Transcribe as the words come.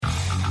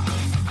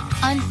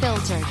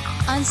Unfiltered,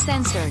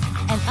 uncensored,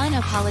 and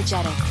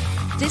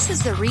unapologetic. This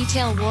is the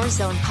Retail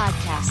Warzone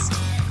podcast.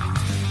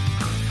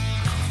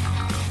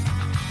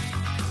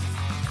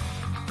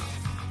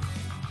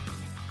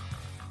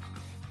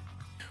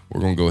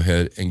 We're going to go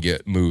ahead and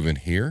get moving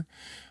here.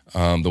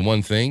 The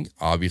one thing,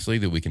 obviously,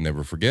 that we can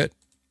never forget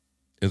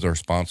is our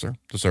sponsor,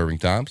 The Serving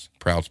Times,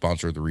 proud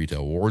sponsor of the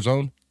Retail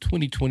Warzone,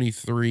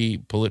 2023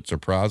 Pulitzer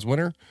Prize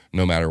winner,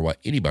 no matter what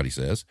anybody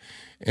says.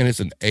 And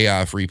it's an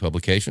AI-free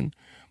publication.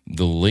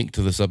 The link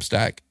to the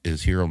Substack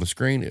is here on the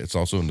screen. It's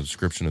also in the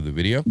description of the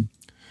video.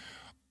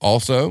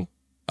 Also,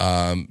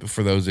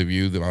 for those of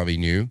you that might be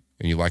new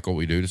and you like what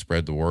we do to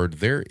spread the word,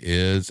 there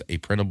is a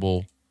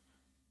printable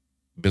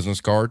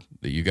business card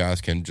that you guys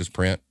can just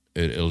print.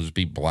 It'll just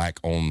be black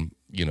on,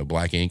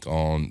 black ink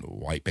on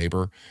white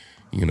paper.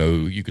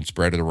 You can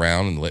spread it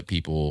around and let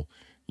people,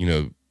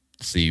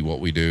 see what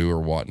we do or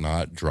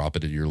whatnot. Drop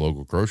it at your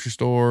local grocery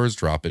stores,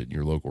 drop it in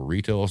your local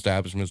retail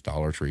establishments,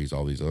 Dollar Trees,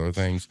 all these other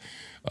things.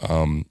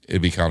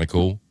 It'd be kind of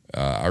cool.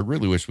 I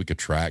really wish we could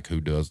track who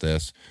does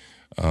this.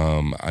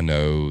 I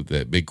know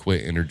that Big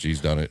Quit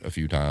Energy's done it a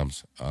few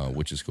times,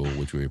 which is cool,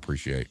 which we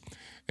appreciate.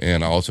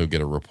 And I also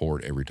get a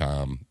report every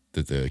time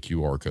that the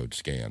QR code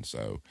scans.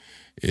 So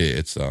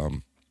it's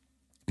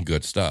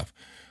good stuff.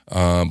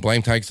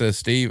 Blame Tank says,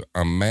 Steve,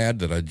 I'm mad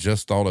that I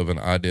just thought of an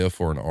idea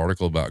for an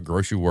article about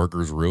grocery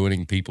workers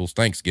ruining people's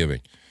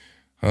Thanksgiving.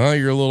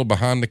 You're a little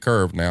behind the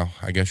curve now.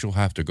 I guess you'll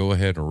have to go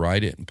ahead and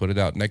write it and put it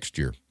out next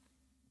year.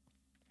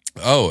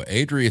 Oh,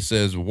 Adria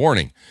says,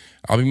 warning,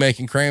 I'll be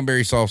making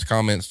cranberry sauce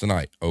comments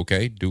tonight.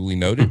 Okay, duly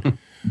noted.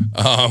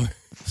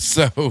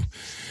 So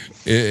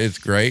it's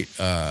great.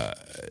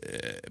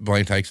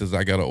 Blame Tank says,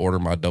 I got to order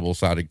my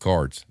double-sided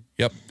cards.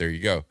 Yep, there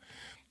you go.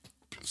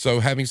 So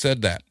having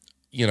said that,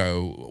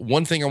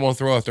 one thing I want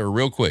to throw out there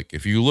real quick.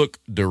 If you look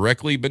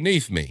directly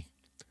beneath me,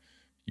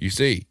 you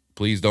see,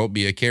 please don't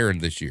be a Karen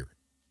this year.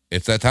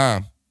 It's that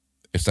time.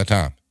 It's that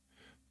time.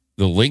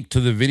 The link to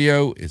the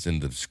video is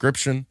in the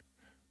description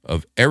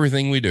of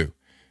everything we do.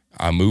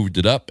 I moved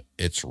it up.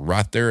 It's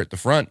right there at the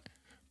front.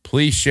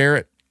 Please share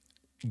it.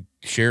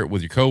 Share it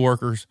with your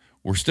coworkers.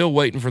 We're still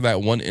waiting for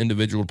that one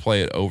individual to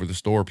play it over the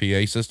store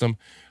PA system.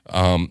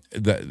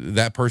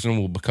 That person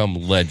will become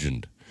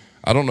legend.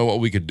 I don't know what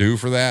we could do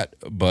for that,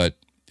 but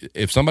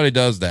if somebody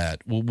does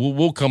that,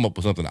 we'll come up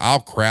with something.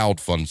 I'll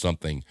crowdfund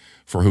something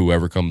for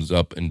whoever comes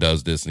up and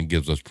does this and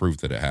gives us proof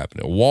that it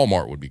happened.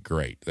 Walmart would be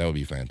great. That would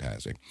be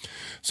fantastic.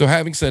 So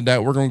having said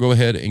that, we're going to go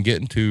ahead and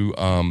get into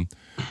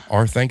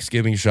our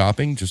Thanksgiving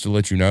shopping. Just to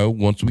let you know,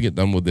 once we get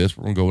done with this,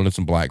 we're going to go into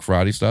some Black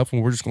Friday stuff,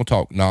 and we're just going to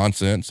talk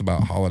nonsense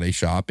about holiday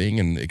shopping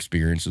and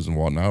experiences and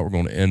whatnot. We're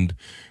going to end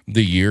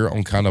the year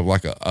on kind of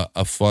like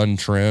a fun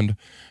trend.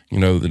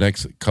 The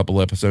next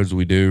couple episodes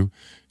we do,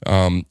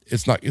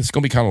 it's going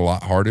to be kind of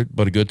lighthearted,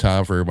 but a good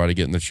time for everybody to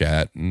get in the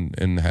chat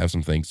and have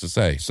some things to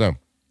say. So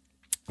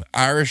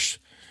Irish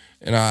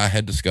and I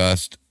had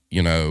discussed,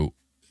 we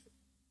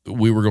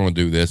were going to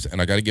do this,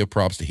 and I got to give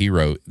props to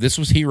Hero. This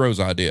was Hero's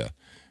idea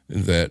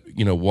that,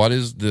 what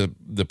is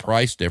the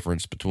price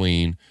difference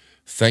between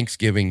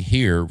Thanksgiving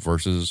here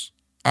versus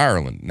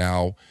Ireland?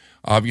 Now,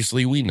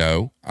 obviously we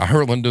know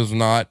Ireland does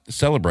not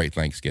celebrate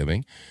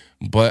Thanksgiving.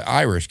 But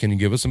Irish, can you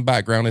give us some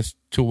background as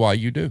to why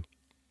you do?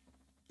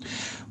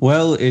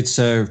 Well, it's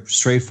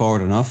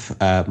straightforward enough.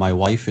 My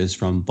wife is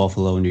from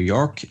Buffalo, New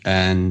York,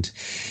 and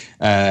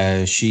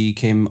she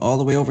came all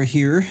the way over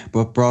here,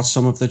 but brought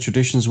some of the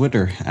traditions with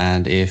her.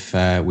 And if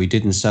we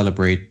didn't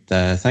celebrate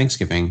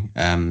Thanksgiving,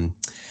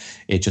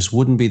 it just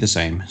wouldn't be the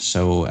same.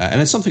 So, and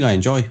it's something I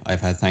enjoy.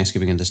 I've had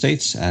Thanksgiving in the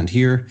States and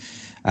here,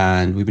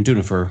 and we've been doing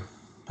it for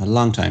a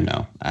long time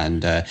now,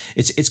 and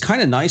it's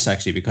kind of nice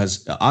actually,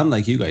 because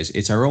unlike you guys,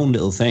 it's our own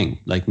little thing.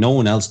 Like no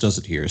one else does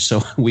it here,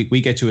 so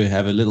we get to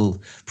have a little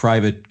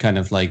private kind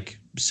of like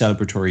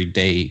celebratory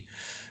day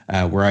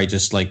where I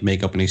just like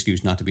make up an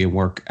excuse not to be at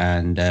work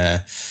and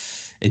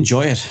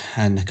enjoy it,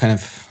 and kind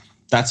of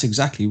that's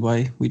exactly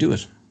why we do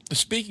it.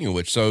 Speaking of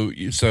which,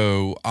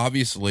 so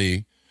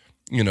obviously,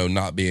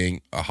 not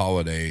being a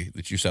holiday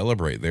that you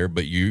celebrate there,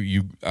 but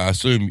you I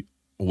assume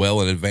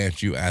well in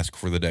advance you ask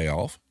for the day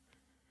off.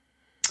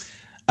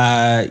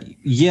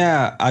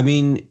 Yeah, I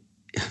mean,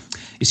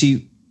 you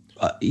see,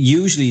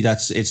 usually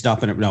it's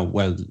not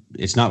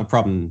a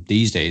problem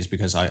these days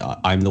because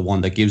I'm the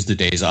one that gives the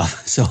days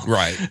off. So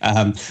right.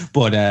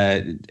 But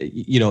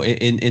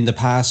in the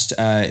past,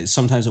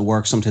 sometimes it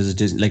works, sometimes it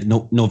doesn't. Like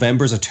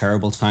November's a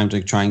terrible time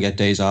to try and get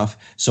days off,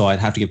 so I'd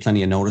have to give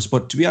plenty of notice.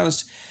 But to be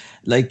honest,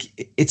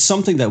 like it's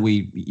something that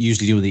we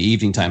usually do in the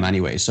evening time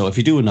anyway. So if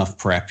you do enough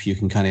prep, you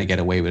can kind of get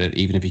away with it,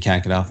 even if you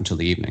can't get off until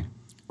the evening.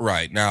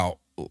 Right. Now,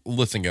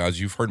 listen, guys,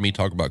 you've heard me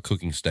talk about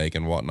cooking steak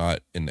and whatnot,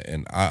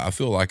 and I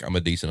feel like I'm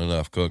a decent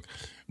enough cook,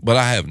 but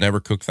I have never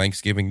cooked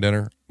Thanksgiving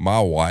dinner.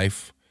 My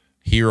wife,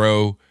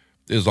 Hero,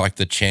 is like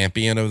the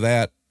champion of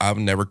that. I've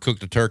never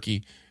cooked a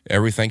turkey.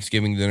 Every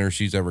Thanksgiving dinner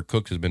she's ever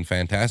cooked has been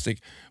fantastic,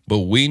 but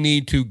we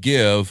need to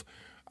give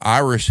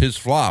Irish his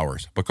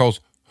flowers,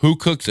 because who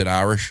cooks it,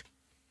 Irish?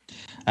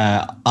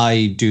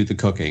 I do the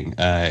cooking,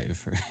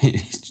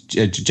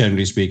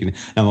 generally speaking.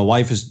 Now, my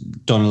wife has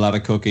done a lot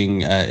of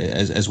cooking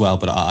as well,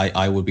 but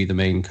I would be the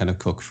main kind of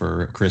cook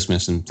for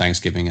Christmas and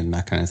Thanksgiving and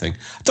that kind of thing.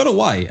 I don't know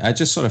why. I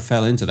just sort of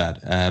fell into that.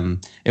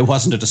 It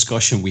wasn't a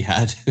discussion we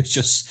had. It's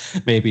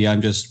just maybe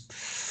I'm just,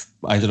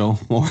 I don't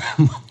know,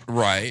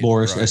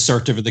 more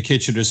assertive in the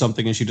kitchen or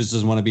something, and she just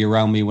doesn't want to be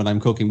around me when I'm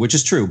cooking, which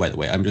is true, by the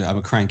way. I'm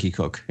a cranky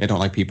cook. I don't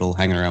like people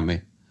hanging around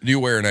me. Do you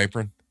wear an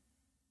apron?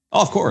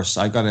 Oh, of course.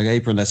 I've got an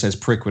apron that says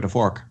prick with a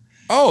fork.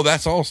 Oh,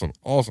 that's awesome.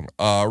 Awesome.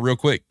 Real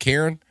quick,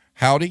 Karen,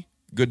 howdy.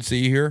 Good to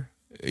see you here,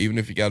 even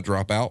if you got to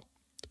drop out.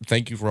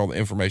 Thank you for all the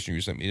information you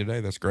sent me today.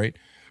 That's great.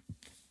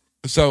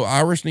 So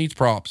Irish needs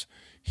props.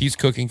 He's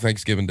cooking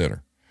Thanksgiving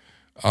dinner.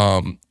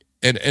 And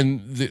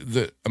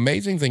the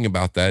amazing thing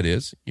about that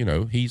is, you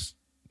know, he's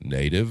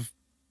native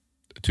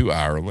to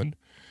Ireland.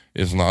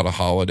 It's not a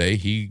holiday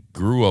he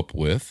grew up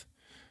with,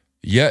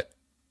 yet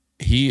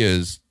he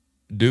is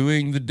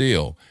doing the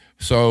deal.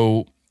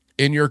 So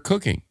in your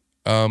cooking,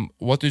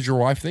 what did your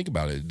wife think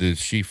about it? Did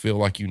she feel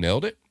like you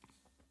nailed it?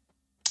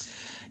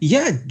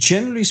 Yeah,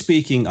 generally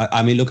speaking,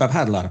 I mean, look, I've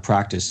had a lot of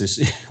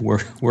practice.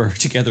 We're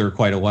together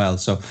quite a while,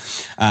 so,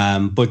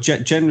 but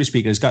generally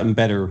speaking, it's gotten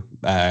better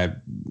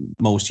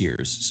most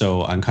years.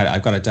 So I've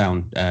got it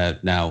down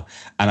now,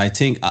 and I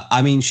think,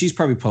 I mean, she's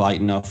probably polite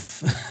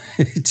enough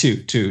to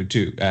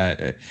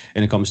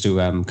when it comes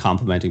to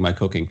complimenting my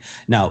cooking.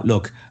 Now,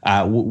 look,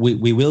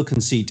 we will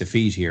concede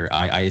defeat here.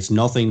 It's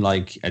nothing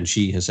like, and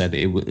she has said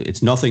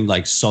it's nothing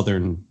like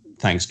Southern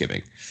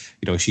Thanksgiving.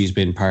 You know, she's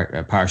been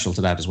partial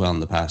to that as well in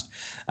the past.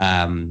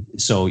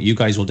 So you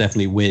guys will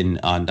definitely win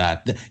on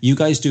that. You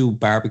guys do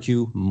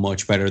barbecue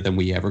much better than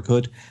we ever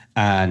could.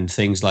 And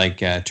things like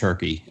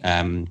turkey.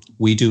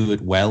 We do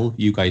it well.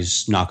 You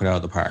guys knock it out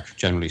of the park,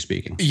 generally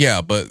speaking.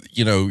 Yeah, but,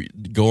 you know,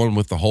 going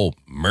with the whole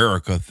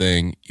America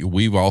thing,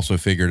 we've also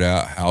figured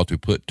out how to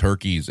put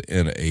turkeys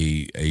in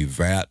a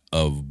vat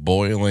of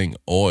boiling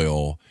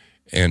oil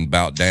and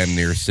about damn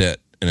near set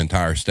an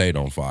entire state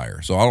on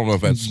fire. So I don't know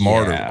if that's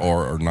smart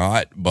or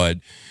not, but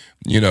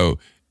you know,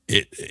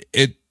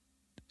 I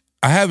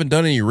haven't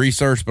done any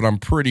research, but I'm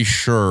pretty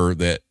sure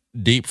that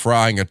deep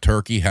frying a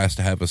turkey has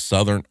to have a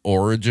Southern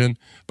origin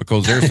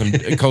because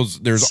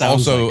there's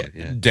also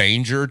like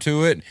danger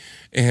to it.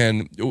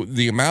 And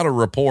the amount of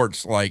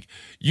reports, like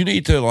you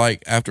need to,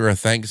 like, after a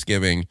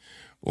Thanksgiving,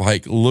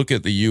 like look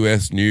at the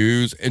U.S.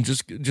 news and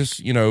just,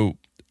 you know,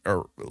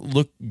 or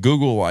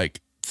Google like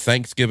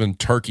Thanksgiving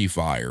turkey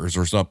fires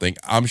or something.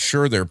 I'm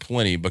sure there are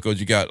plenty because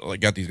you got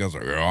these guys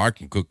like, oh, I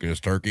can cook this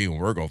turkey and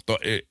we're going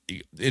to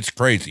it's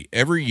crazy.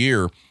 Every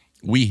year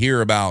we hear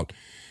about,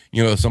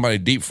 you know, somebody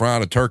deep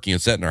frying a turkey and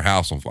setting their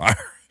house on fire.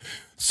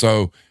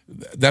 So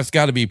that's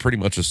got to be pretty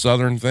much a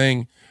Southern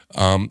thing.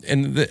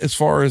 As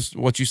far as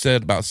what you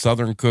said about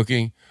Southern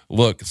cooking,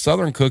 look,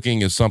 Southern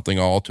cooking is something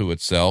all to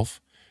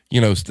itself. You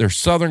know, there's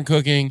Southern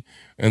cooking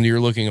and you're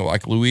looking at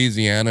like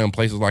Louisiana and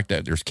places like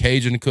that. There's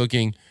Cajun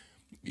cooking.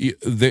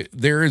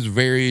 There is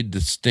very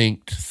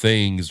distinct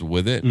things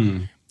with it.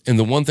 And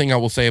the one thing I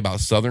will say about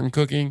Southern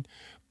cooking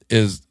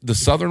is the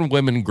Southern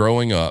women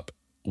growing up,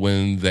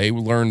 when they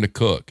learn to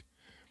cook,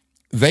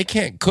 they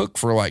can't cook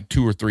for like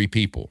 2 or 3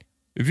 people.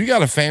 If you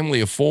got a family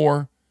of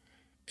 4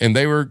 and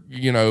they were,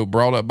 you know,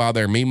 brought up by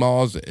their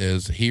meemaws,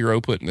 as Hero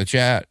put in the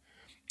chat,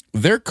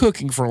 they're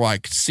cooking for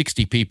like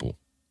 60 people.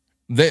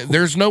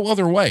 There's no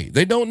other way.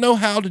 They don't know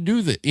how to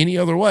do that any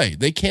other way.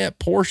 They can't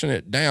portion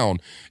it down.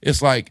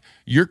 It's like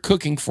you're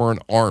cooking for an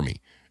army.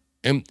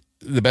 And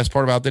the best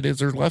part about that is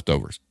there's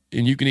leftovers.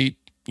 And you can eat,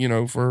 you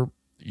know, for,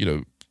 you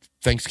know,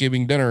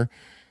 Thanksgiving dinner,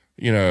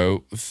 you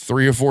know,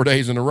 3 or 4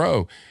 days in a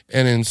row.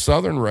 And in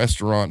Southern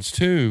restaurants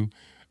too,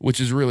 which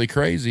is really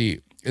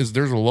crazy, is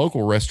there's a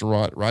local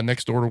restaurant right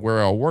next door to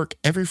where I work.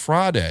 Every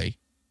Friday,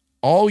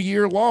 all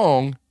year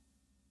long,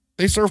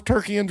 they serve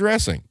turkey and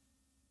dressing.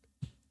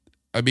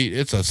 I mean,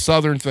 it's a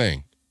Southern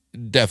thing.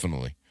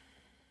 Definitely.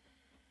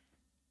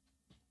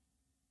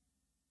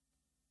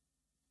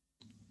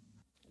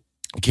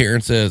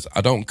 Karen says, I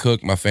don't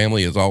cook. My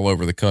family is all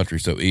over the country,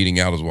 so eating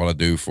out is what I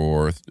do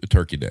for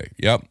Turkey Day.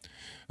 Yep.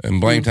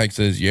 And Blame Tank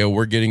says, yeah,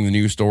 we're getting the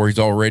news stories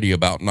already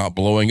about not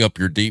blowing up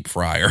your deep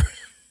fryer.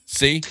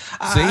 See?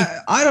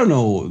 I don't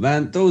know,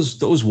 man.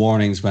 Those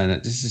warnings, man.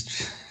 It's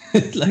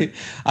just like,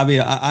 I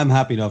mean, I'm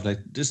happy enough. Like,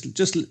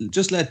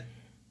 just let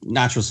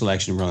natural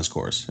selection run its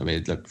course. I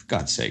mean, look, for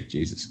God's sake,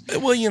 Jesus.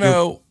 Well, you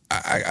know,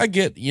 I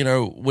get, you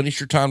know, when it's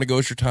your time to go,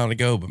 it's your time to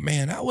go. But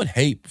man, I would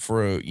hate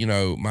for, you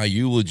know, my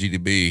eulogy to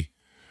be,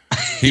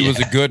 he was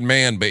a good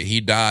man, but he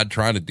died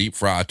trying to deep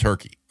fry a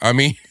turkey. I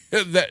mean,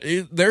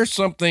 there's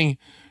something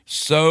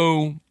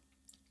so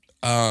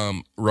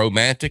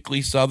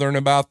romantically Southern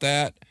about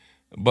that,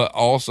 but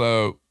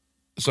also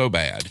so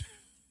bad,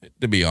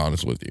 to be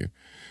honest with you.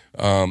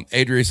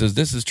 Adria says,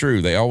 this is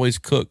true. They always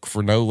cook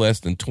for no less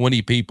than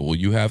 20 people.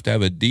 You have to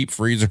have a deep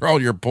freezer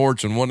on your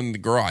porch and one in the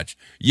garage.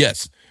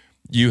 Yes,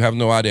 you have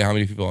no idea how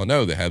many people I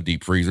know that have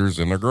deep freezers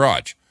in their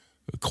garage.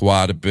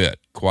 Quite a bit.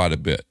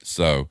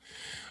 So,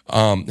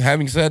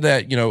 having said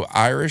that, you know,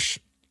 Irish,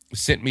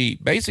 sent me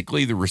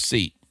basically the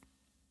receipt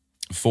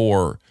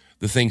for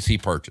the things he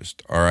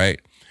purchased. All right.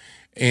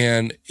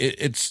 And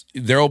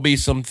there'll be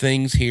some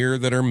things here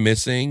that are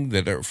missing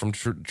that are from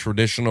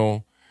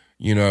traditional,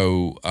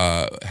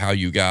 how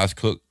you guys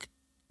cook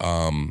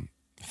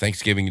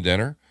Thanksgiving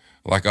dinner.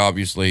 Like,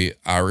 obviously,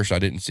 Irish, I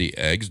didn't see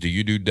eggs. Do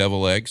you do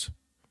deviled eggs?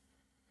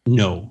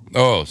 No.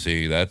 Oh,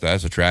 see,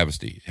 that's a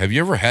travesty. Have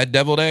you ever had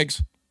deviled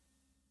eggs?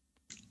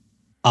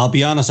 I'll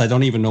be honest, I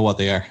don't even know what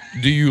they are.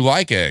 Do you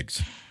like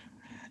eggs?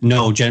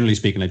 No, generally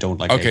speaking, I don't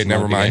like eggs. Okay,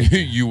 never mind.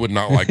 You would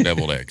not like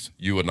deviled eggs.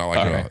 You would not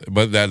like it. Right.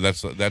 But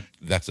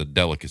that's a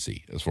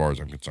delicacy as far as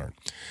I'm concerned.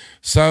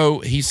 So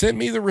he sent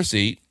me the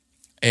receipt,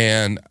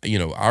 and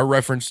I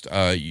referenced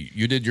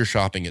you did your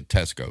shopping at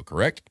Tesco,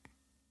 correct?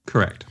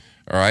 Correct.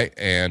 All right.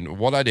 And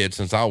what I did,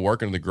 since I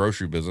work in the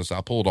grocery business,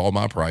 I pulled all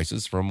my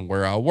prices from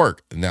where I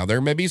work. Now,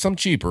 there may be some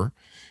cheaper,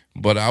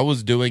 but I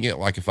was doing it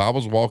like if I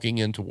was walking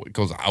into,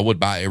 because I would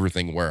buy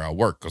everything where I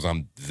work because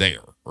I'm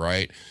there,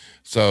 right?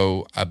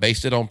 So I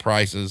based it on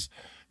prices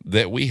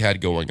that we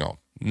had going on.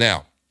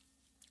 Now,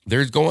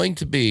 there's going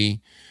to be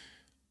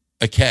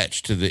a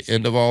catch to the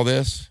end of all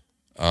this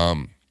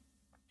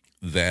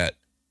that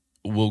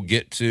we'll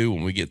get to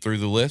when we get through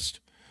the list.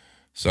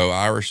 So,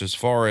 Irish, as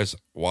far as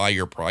why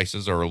your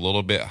prices are a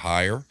little bit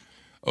higher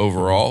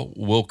overall,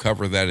 we'll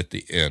cover that at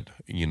the end.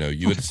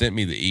 You had sent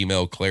me the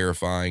email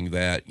clarifying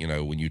that,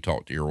 when you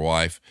talk to your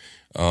wife,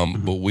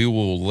 but we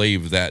will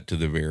leave that to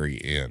the very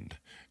end.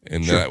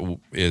 And Sure. That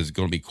is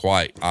going to be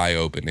quite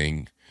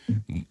eye-opening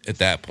at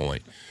that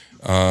point.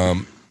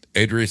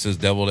 Adria says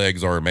deviled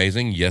eggs are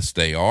amazing. Yes,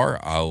 they are.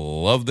 I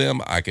love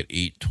them. I could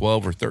eat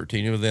 12 or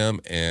 13 of them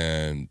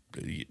and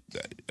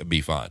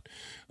be fine.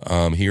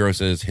 Hero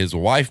says his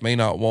wife may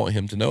not want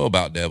him to know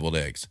about deviled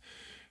eggs.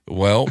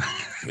 Well,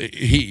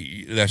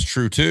 that's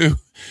true too,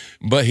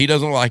 but he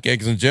doesn't like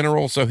eggs in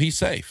general, so he's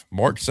safe.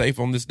 Mark's safe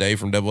on this day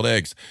from deviled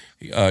eggs.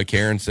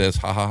 Karen says,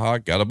 ha ha ha,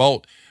 got a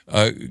bolt.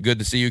 Good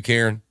to see you,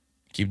 Karen.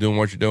 Keep doing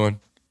what you're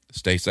doing.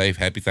 Stay safe.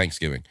 Happy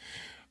Thanksgiving.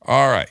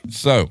 All right,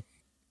 so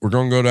we're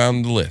going to go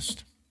down the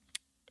list.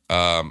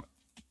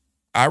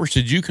 Irish,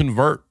 did you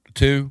convert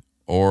to,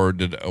 or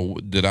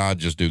did I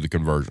just do the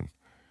conversion?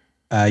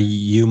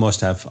 You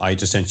must have. I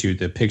just sent you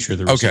the picture of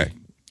the receipt. Okay.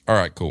 All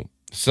right, cool.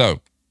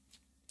 So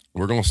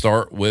we're going to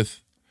start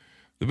with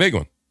the big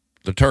one,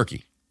 the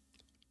turkey.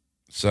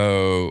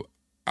 So,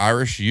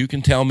 Irish, you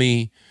can tell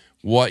me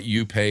what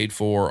you paid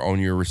for on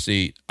your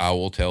receipt. I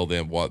will tell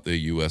them what the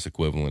U.S.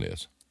 equivalent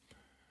is.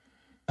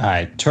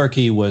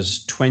 Turkey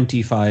was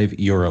 25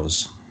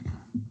 euros.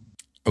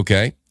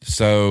 Okay.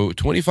 So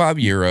 25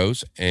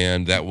 euros,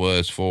 and that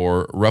was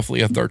for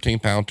roughly a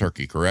 13-pound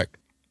turkey, correct?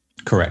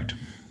 Correct.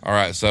 All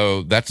right.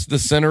 So that's the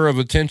center of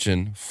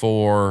attention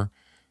for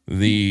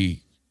the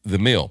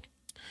meal.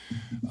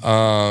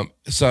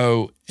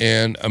 So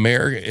in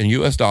America, in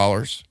U.S.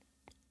 dollars,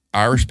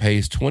 Irish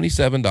pays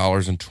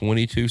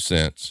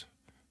 $27.22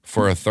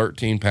 for a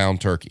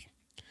 13-pound turkey.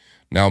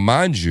 Now,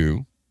 mind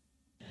you,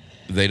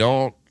 they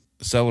don't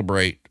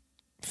celebrate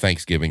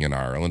Thanksgiving in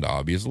Ireland,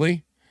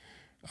 obviously.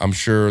 I'm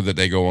sure that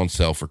they go on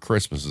sale for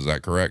Christmas. Is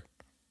that correct?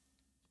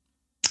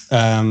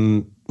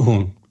 Not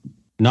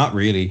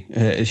really.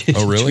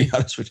 Oh, really? To be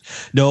honest with you.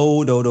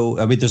 No.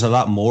 I mean, there's a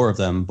lot more of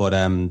them, but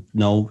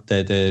no,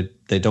 they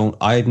don't.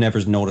 I've never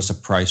noticed a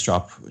price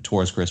drop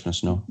towards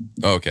Christmas. No.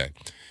 Okay.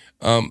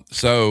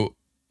 So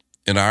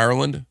in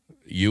Ireland,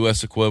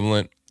 U.S.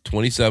 equivalent,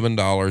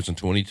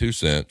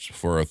 $27.22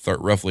 for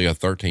roughly a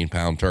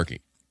 13-pound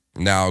turkey.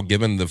 Now,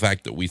 given the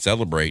fact that we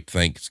celebrate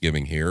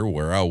Thanksgiving here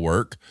where I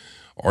work,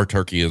 our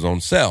turkey is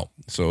on sale.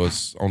 So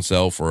it's on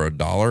sale for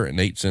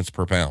 $1.08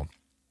 per pound.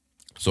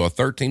 So a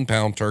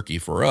 13-pound turkey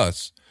for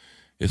us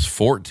is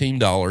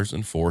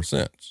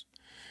 $14.04.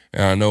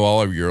 And I know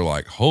all of you are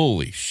like,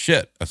 holy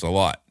shit, that's a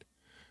lot.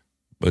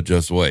 But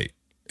just wait,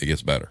 it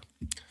gets better.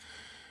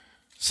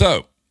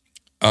 So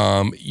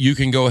you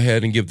can go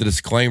ahead and give the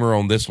disclaimer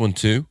on this one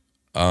too.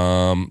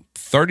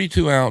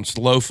 32-ounce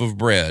loaf of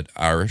bread,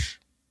 Irish.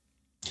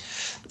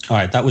 All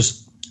right, that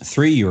was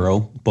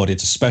 €3, but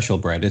it's a special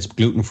bread. It's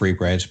gluten-free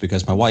bread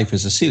because my wife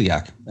is a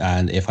celiac,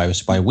 and if I was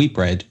to buy wheat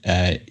bread,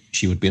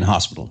 she would be in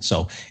hospital.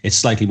 So it's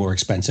slightly more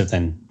expensive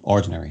than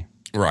ordinary.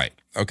 Right.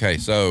 Okay.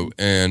 So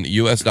in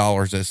U.S.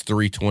 dollars, that's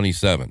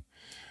 $3.27.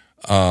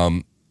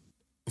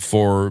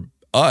 For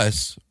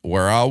us,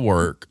 where I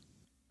work,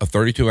 a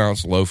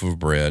 32-ounce loaf of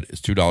bread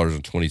is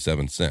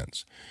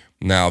 $2.27.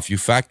 Now, if you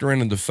factor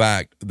in the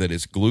fact that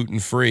it's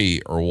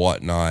gluten-free or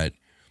whatnot,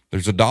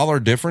 there's a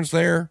dollar difference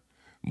there.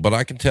 But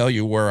I can tell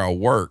you where I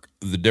work,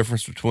 the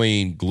difference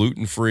between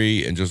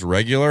gluten-free and just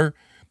regular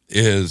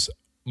is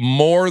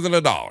more than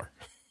 $1.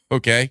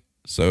 Okay?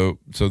 So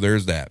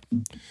there's that. All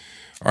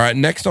right,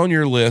 next on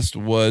your list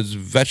was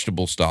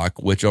vegetable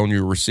stock, which on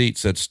your receipt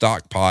said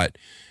stock pot.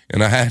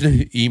 And I had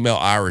to email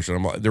Irish,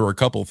 and there were a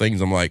couple of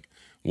things. I'm like,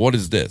 what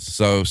is this?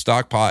 So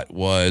stock pot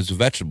was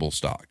vegetable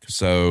stock.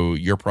 So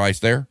your price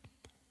there?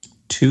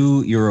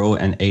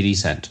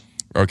 €2.80.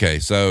 Okay,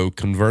 so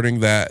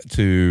converting that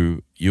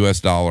to U.S.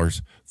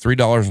 dollars,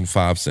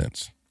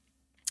 $3.05.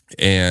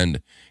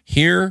 And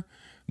Here,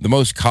 the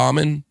most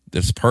common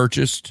that's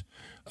purchased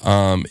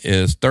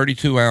is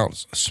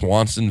 32-ounce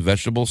Swanson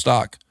vegetable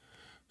stock,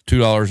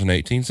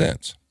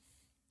 $2.18.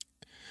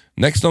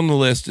 Next on the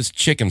list is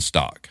chicken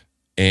stock.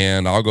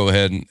 And I'll go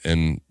ahead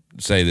and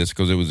say this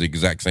because it was the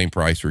exact same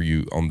price for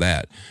you on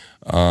that.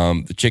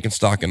 The chicken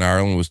stock in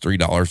Ireland was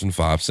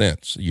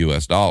 $3.05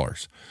 US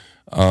dollars.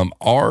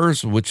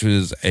 Ours, which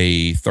is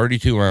a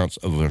 32-ounce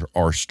of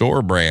our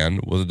store brand,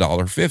 was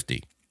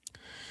 $1.50.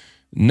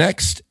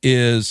 Next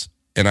is,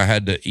 and I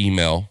had to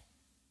email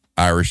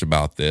Irish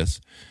about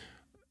this,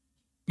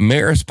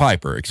 Maris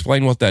Piper.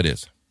 Explain what that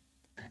is.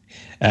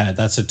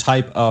 That's a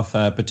type of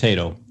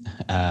potato,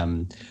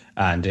 and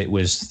it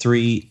was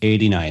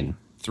 $3.89.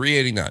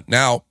 $3.89.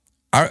 Now,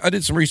 I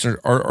did some research.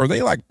 Are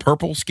they like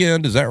purple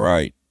skinned? Is that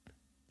right?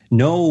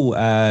 No,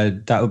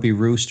 that would be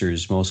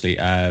roosters mostly.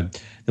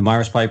 The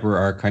Maris Piper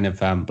are kind of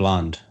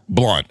blonde.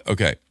 Blonde.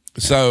 Okay.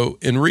 So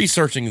in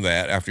researching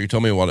that, after you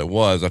told me what it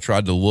was, I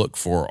tried to look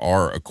for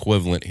our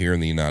equivalent here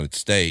in the United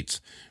States,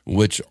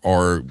 which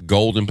are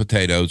golden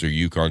potatoes or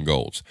Yukon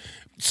Golds.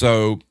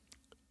 So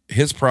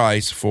his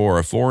price for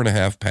a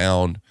 4.5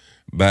 pound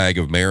bag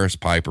of Maris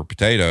Piper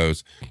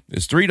potatoes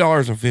is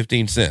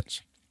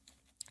 $3.15.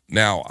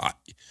 Now,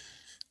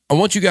 I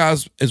want you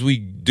guys, as we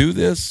do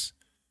this,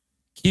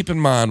 keep in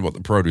mind what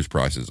the produce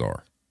prices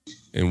are,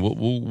 and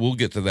we'll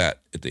get to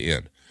that at the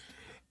end.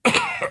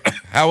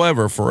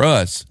 However, for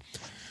us,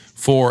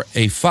 for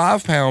a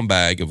 5 pound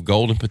bag of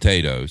golden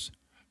potatoes,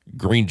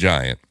 Green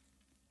Giant,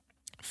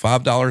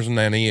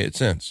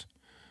 $5.98.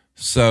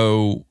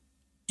 So,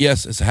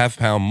 yes, it's a half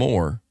pound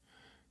more,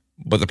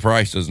 but the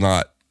price does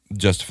not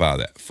justify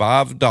that.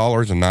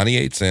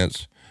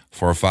 $5.98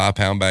 for a 5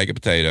 pound bag of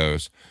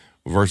potatoes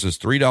versus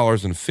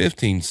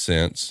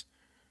 $3.15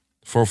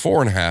 for a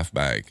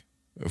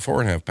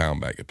 4.5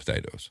 pound bag of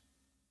potatoes.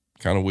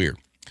 Kind of weird.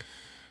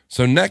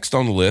 So next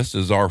on the list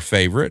is our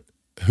favorite,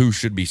 who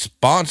should be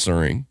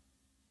sponsoring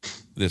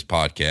this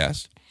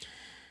podcast,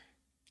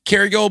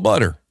 Kerrygold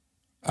butter.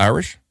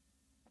 Irish?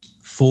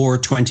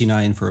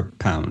 $4.29 for a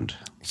pound.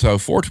 So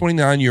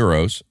 429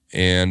 euros,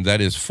 and that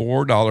is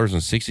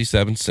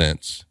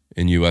 $4.67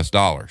 in US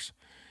dollars.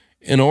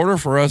 In order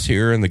for us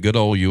here in the good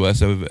old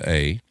US of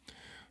A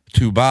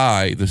to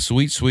buy the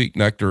sweet, sweet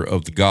nectar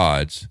of the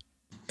gods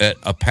at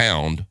a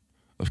pound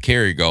of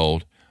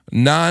Kerrygold,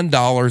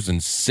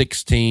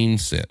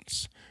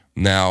 $9.16.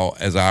 Now,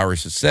 as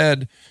Irish has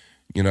said,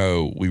 you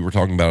know, we were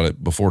talking about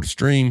it before the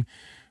stream.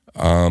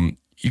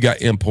 You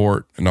got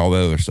import and all the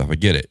other stuff. I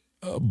get it.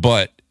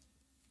 But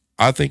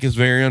I think it's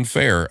very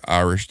unfair,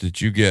 Irish,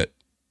 that you get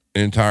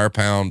an entire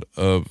pound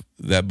of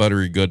that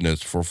buttery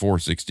goodness for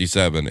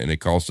 $4.67 and it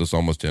costs us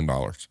almost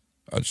 $10.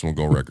 I just want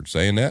to go on record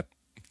saying that.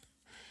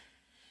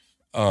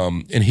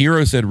 And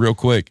Hero said real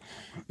quick,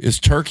 is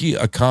turkey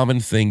a common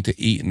thing to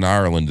eat in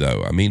Ireland,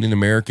 though? I mean, in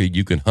America,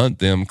 you can hunt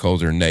them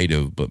because they're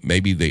native, but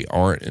maybe they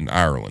aren't in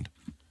Ireland.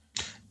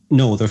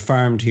 No, they're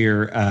farmed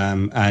here,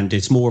 and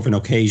it's more of an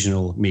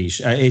occasional meat.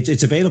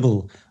 It's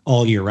available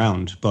all year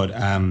round, but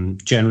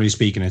generally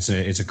speaking, it's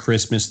a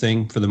Christmas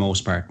thing for the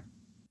most part.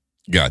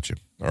 Gotcha.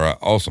 All right,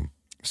 awesome.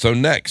 So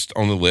next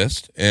on the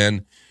list,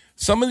 and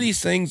some of these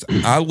things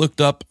I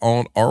looked up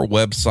on our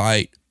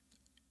website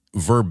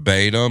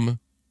verbatim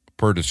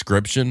per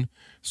description,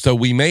 so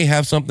we may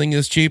have something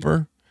that's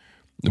cheaper,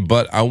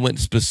 but I went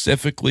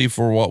specifically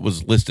for what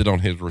was listed on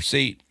his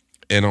receipt,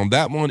 and on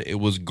that one, it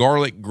was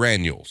garlic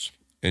granules.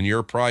 And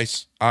your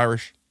price,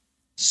 Irish?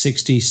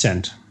 60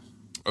 cents.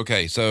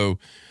 Okay, so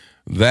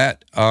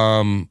that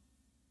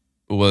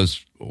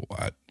was,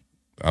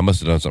 I must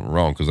have done something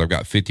wrong because I've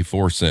got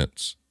 54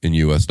 cents in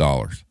US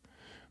dollars.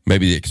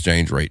 Maybe the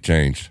exchange rate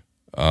changed.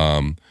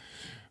 But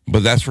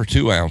that's for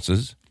 2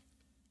 ounces.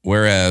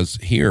 Whereas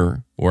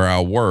here, where I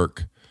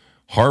work,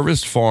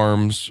 Harvest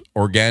Farms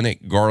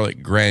organic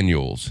garlic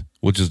granules,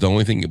 which is the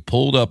only thing that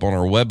pulled up on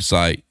our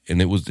website,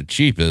 and it was the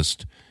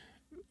cheapest,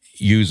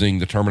 using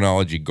the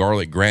terminology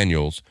garlic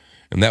granules,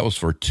 and that was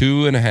for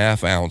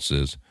 2.5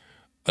 ounces,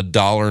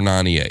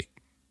 $1.98.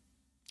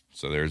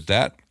 So there's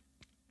that.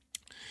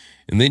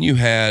 And then you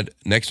had,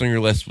 next on your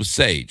list was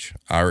sage,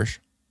 Irish.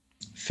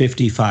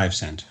 55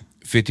 cents.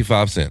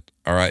 55 cents.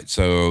 All right,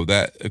 so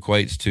that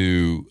equates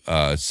to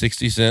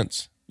 60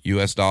 cents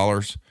US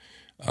dollars.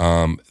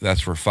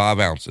 That's for 5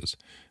 ounces.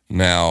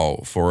 Now,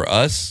 for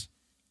us,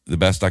 the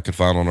best I could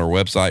find on our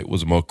website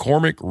was a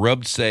McCormick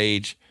rubbed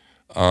sage,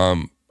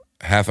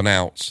 half an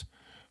ounce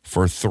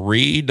for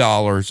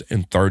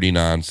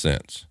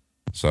 $3.39.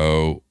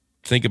 So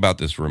think about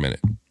this for a minute.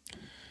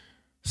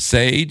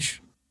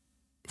 Sage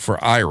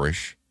for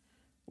Irish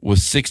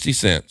was 60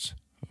 cents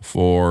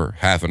for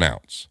half an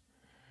ounce.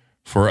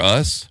 For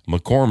us,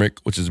 McCormick,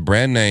 which is a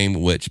brand name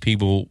which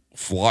people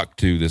flock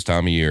to this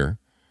time of year,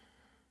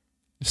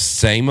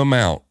 same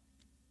amount,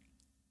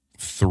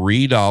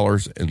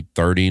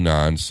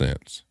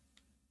 $3.39.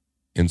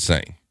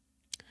 Insane.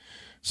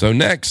 So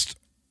next,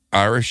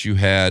 Irish, you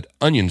had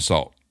onion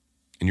salt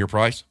in your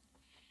price?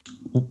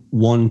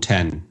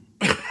 $1.10.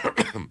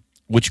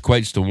 Which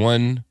equates to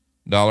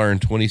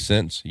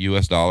 $1.20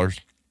 US dollars.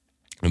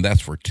 and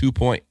that's for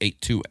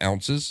 2.82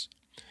 ounces.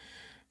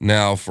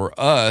 Now for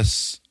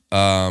us,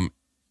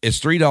 it's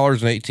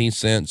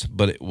 $3.18,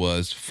 but it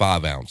was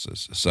 5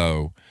 ounces.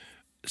 So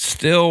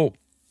still,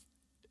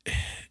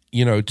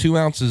 2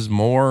 ounces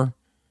more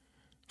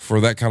for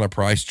that kind of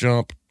price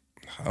jump,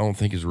 I don't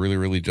think is really,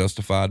 really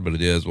justified, but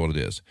it is what it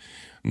is.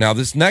 Now,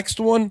 this next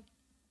one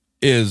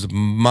is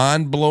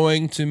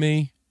mind-blowing to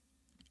me.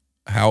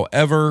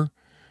 However,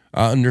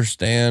 I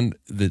understand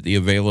that the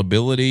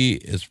availability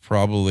is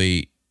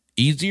probably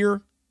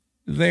easier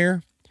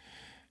there,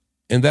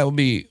 and that would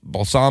be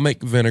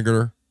balsamic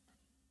vinegar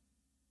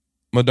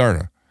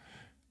Moderna.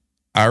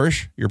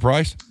 Irish, your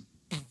price?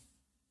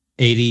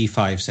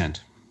 85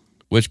 cents.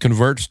 Which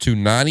converts to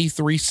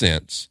 93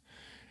 cents.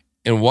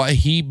 And what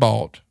he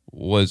bought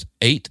was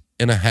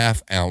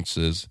 8.5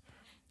 ounces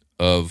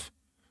of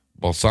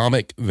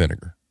balsamic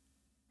vinegar.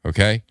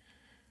 Okay?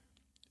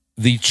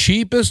 The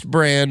cheapest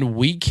brand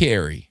we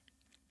carry,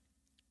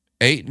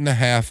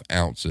 8.5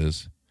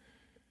 ounces,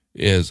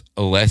 is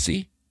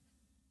Alessi,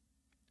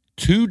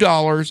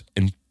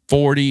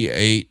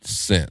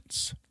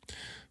 $2.48.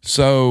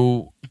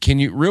 So can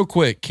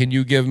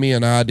you give me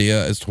an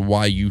idea as to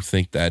why you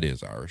think that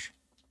is, Irish?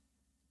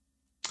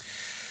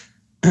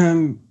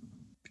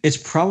 It's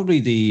probably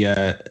the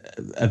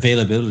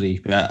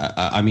availability.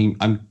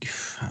 I'm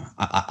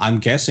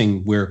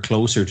guessing we're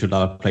closer to a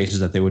lot of places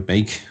that they would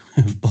make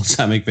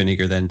balsamic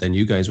vinegar than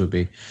you guys would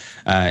be.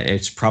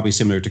 It's probably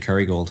similar to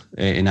Kerrygold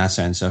in that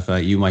sense of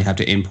you might have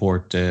to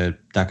import that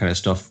kind of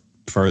stuff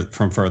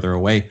from further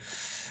away.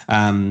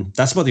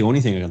 That's about the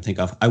only thing I can think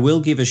of. I will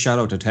give a shout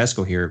out to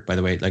Tesco here, by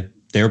the way. Like,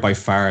 they're by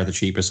far the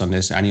cheapest on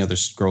this. Any other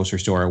grocery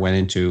store I went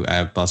into,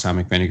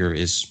 balsamic vinegar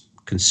is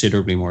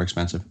considerably more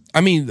expensive.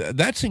 I mean,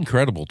 that's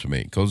incredible to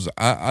me because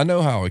I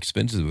know how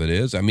expensive it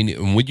is. I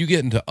mean, when you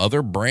get into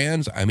other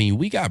brands, I mean,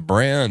 we got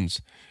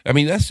brands. I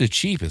mean, that's the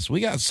cheapest.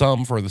 We got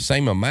some for the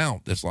same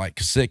amount that's like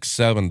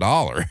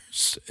 $6-7.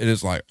 It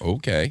is like,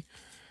 okay,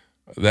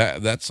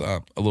 that's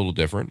a little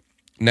different.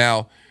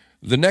 Now,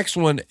 the next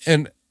one,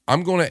 and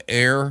I'm going to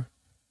err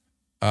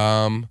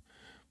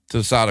to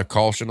the side of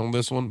caution on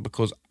this one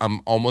because I'm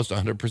almost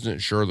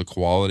 100% sure the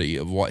quality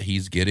of what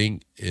he's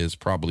getting is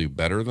probably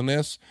better than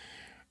this.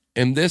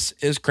 And this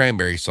is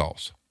cranberry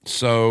sauce.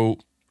 So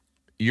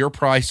your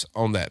price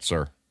on that,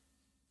 sir?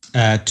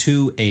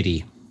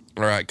 $2.80.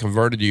 All right,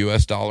 converted to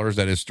U.S. dollars,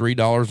 that is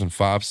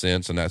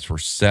 $3.05, and that's for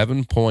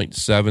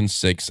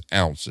 7.76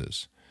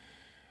 ounces.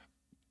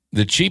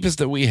 The cheapest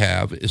that we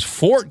have is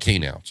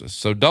 14 ounces,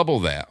 so double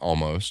that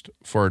almost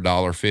for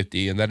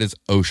 $1.50, and that is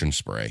Ocean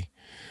Spray.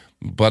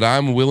 But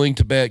I'm willing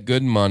to bet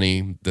good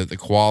money that the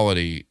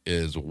quality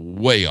is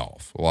way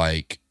off.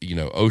 Like,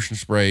 Ocean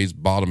Spray's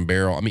bottom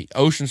barrel. I mean,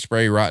 Ocean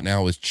Spray right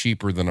now is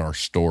cheaper than our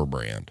store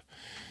brand.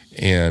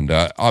 And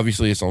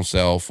obviously it's on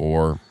sale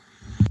for,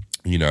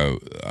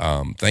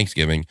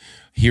 Thanksgiving.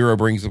 Hero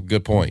brings up a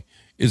good point.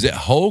 Is it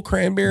whole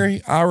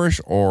cranberry,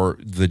 Irish, or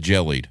the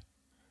jellied?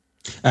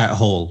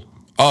 Whole.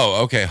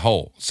 Oh, okay,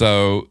 whole.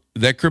 So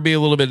that could be a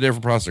little bit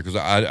different process because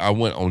I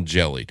went on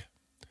jellied.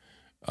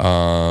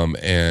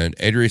 And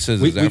Adria says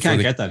we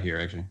can't get that here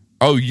actually.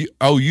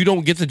 You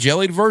don't get the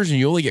jellied version.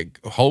 You only get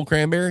whole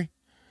cranberry.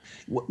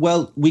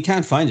 Well, we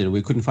can't find it.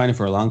 We couldn't find it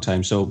for a long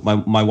time. So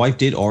my wife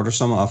did order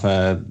some off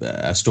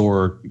a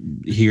store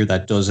here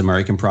that does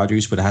American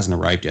produce, but it hasn't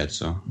arrived yet.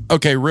 So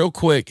okay, real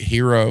quick,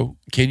 Hero,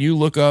 can you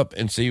look up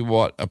and see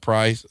what the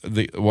price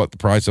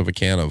of a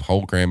can of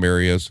whole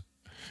cranberry is?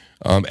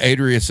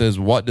 Adria says,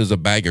 what does a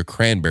bag of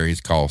cranberries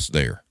cost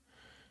there?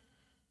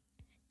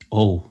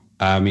 Oh.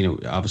 I mean,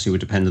 it obviously would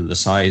depend on the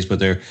size, but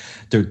the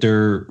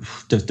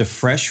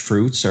fresh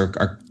fruits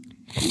are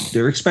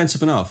they're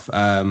expensive enough.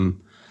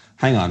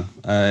 Hang on,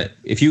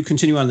 if you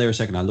continue on there a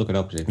second, I'll look it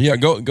up. Dave. Yeah,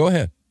 go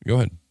ahead.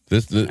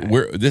 This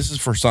is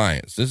for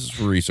science. This is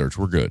for research.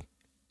 We're good.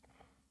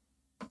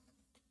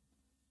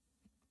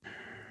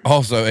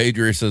 Also,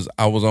 Adria says,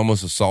 I was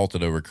almost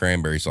assaulted over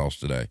cranberry sauce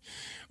today.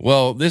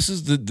 Well, this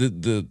is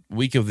the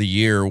week of the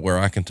year where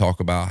I can talk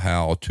about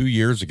how 2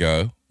 years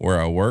ago,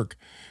 where I work,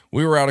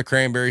 we were out of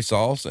cranberry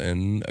sauce,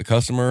 and a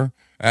customer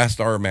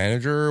asked our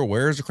manager,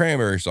 where's the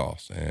cranberry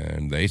sauce?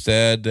 And they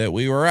said that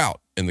we were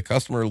out. And the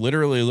customer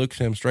literally looked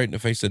him straight in the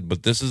face and said,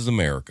 but this is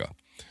America.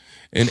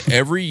 And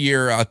every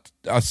year I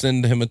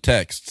send him a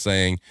text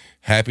saying,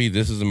 happy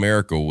This is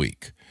America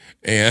week.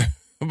 And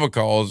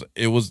because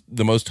it was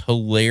the most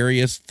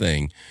hilarious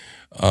thing.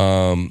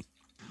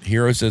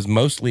 Hero says,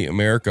 mostly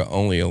America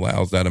only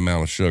allows that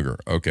amount of sugar.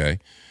 Okay.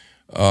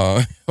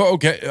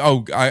 Okay.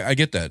 Oh, I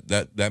get that.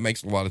 That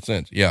makes a lot of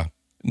sense. Yeah.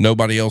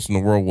 Nobody else in the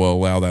world will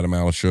allow that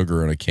amount of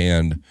sugar in a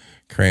canned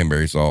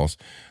cranberry sauce.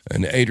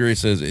 And Adria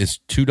says it's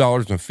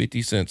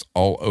 $2.50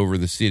 all over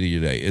the city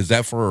today. Is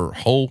that for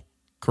whole,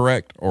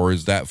 correct? Or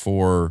is that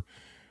for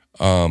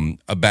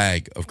a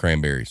bag of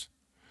cranberries?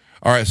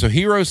 All right. So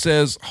Hero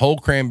says whole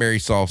cranberry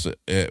sauce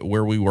at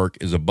where we work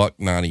is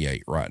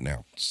 $1.98 right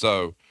now.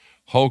 So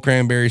whole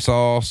cranberry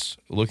sauce,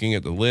 looking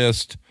at the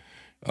list,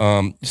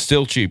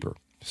 still cheaper.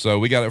 So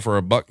we got it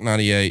for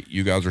 $1.98.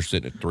 You guys are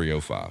sitting at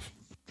 $3.05.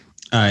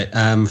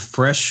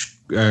 Fresh,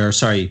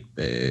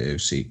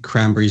 see,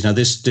 cranberries. Now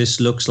this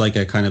looks like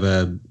a kind of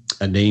a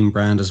name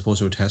brand as opposed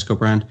to a Tesco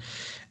brand.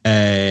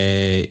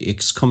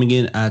 It's coming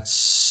in at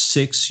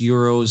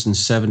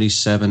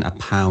 €6.77 a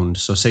pound.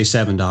 So say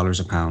 $7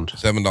 a pound.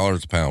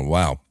 $7 a pound.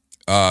 Wow.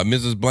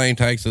 Mrs. Blaine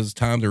takes us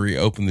time to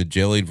reopen the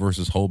jellied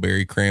versus whole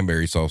berry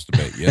cranberry sauce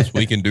debate. Yes,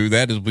 we can do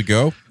that as we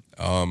go.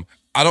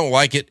 I don't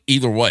like it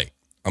either way.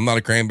 I'm not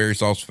a cranberry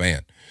sauce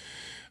fan.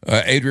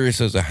 Adria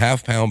says a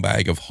half-pound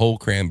bag of whole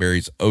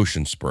cranberries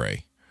Ocean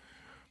Spray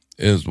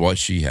is what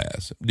she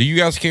has. Do you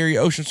guys carry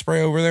Ocean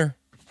Spray over there,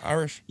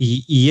 Irish?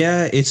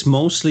 Yeah, it's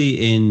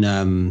mostly in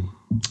kind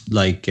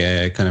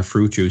of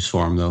fruit juice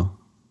form, though.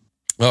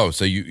 Oh,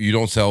 so you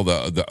don't sell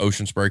the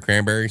Ocean Spray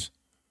cranberries?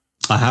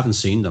 I haven't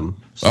seen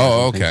them. So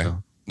okay.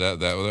 So.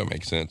 That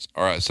makes sense.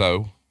 All right,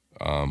 so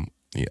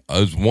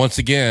once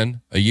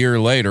again, a year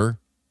later,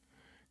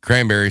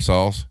 cranberry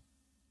sauce,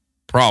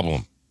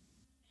 problem.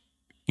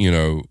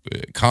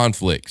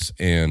 Conflicts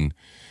and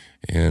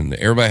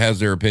everybody has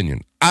their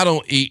opinion. I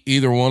don't eat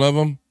either one of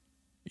them.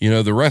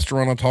 The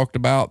restaurant I talked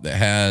about that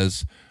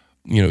has,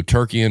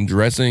 turkey and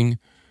dressing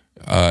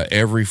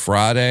every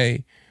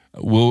Friday,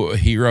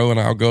 Hero and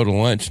I'll go to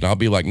lunch and I'll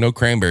be like, no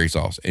cranberry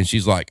sauce. And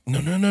she's like,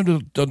 no,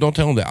 don't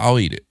tell them that. I'll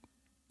eat it.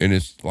 And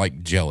it's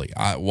like jelly.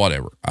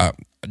 Whatever. I'm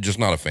just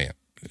not a fan.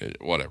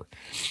 Whatever.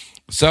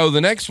 So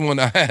the next one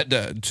I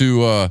had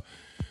to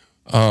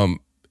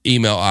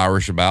email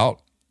Irish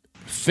about,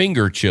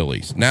 finger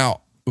chilies.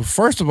 Now,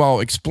 first of all,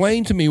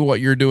 explain to me what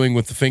you're doing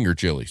with the finger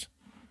chilies.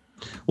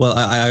 Well,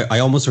 I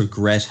almost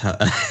regret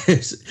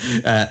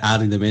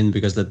adding them in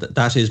because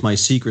that is my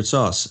secret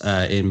sauce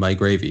in my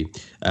gravy.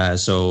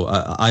 So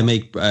I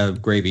make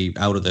gravy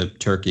out of the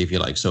turkey, if you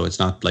like. So it's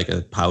not like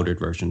a powdered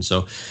version.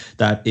 So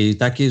that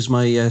gives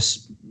my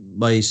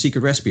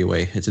secret recipe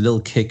away. It's a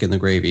little kick in the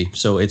gravy.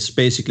 So it's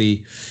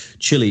basically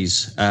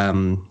chilies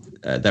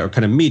that are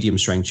kind of medium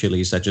strength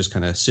chilies that just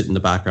kind of sit in the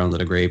background of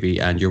the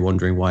gravy, and you're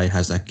wondering why it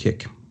has that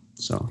kick.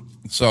 So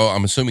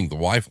I'm assuming the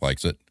wife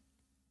likes it.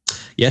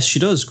 Yes, she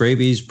does.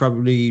 Gravy is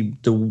probably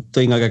the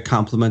thing I get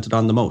complimented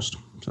on the most.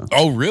 So.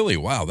 Oh, really?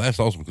 Wow, that's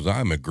awesome, because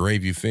I'm a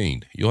gravy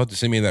fiend. You'll have to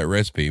send me that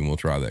recipe, and we'll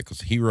try that,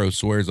 because Hero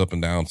swears up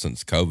and down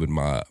since COVID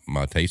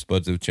my taste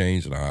buds have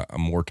changed, and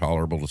I'm more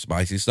tolerable to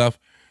spicy stuff.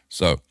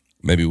 So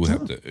maybe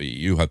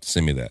you have to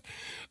send me that.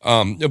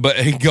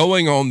 But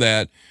going on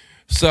that,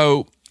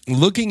 so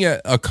looking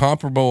at a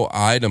comparable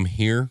item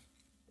here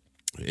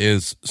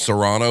is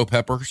serrano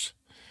peppers,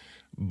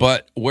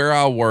 but where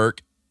I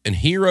work, and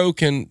Hero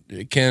can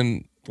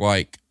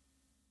like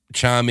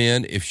chime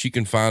in if she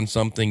can find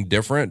something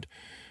different.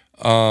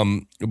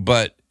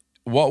 But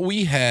what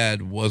we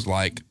had was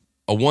like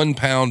a 1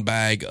 pound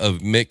bag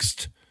of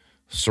mixed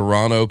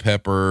serrano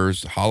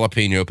peppers,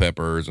 jalapeno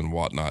peppers, and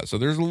whatnot. So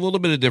there's a little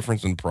bit of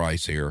difference in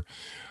price here.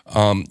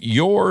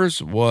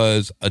 Yours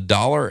was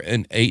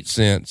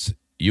 $1.08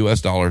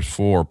 US dollars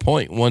for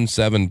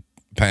 0.17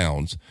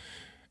 pounds.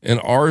 And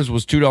ours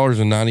was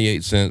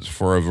 $2.98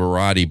 for a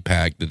variety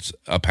pack that's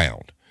a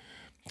pound.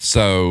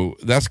 So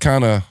that's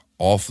kind of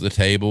off the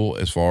table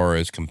as far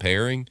as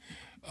comparing.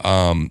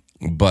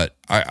 But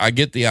I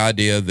get the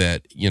idea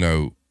that,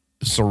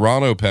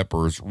 serrano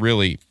peppers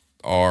really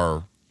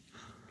are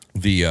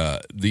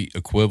the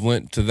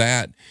equivalent to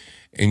that.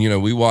 And,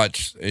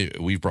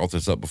 we've brought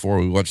this up before.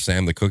 We watched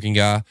Sam the Cooking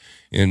Guy,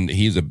 and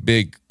he's a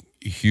big,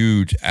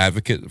 huge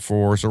advocate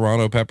for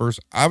serrano peppers.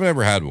 I've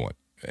never had one.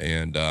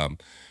 And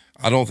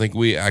I don't think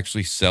we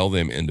actually sell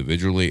them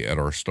individually at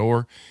our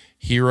store.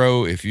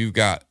 Hero, if you've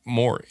got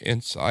more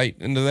insight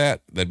into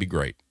that, that'd be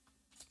great.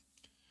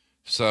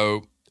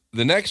 So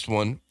the next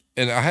one,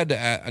 and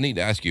I need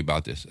to ask you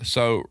about this.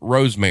 So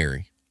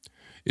rosemary,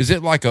 is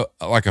it like a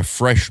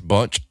fresh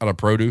bunch out of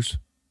produce?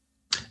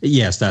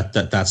 Yes,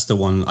 that's the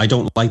one. I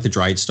don't like the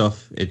dried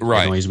stuff. It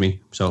annoys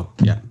me. So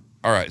yeah.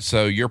 All right.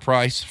 So your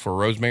price for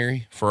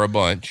rosemary for a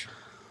bunch?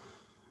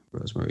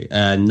 Rosemary,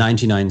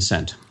 99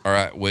 cents. All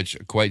right, which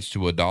equates to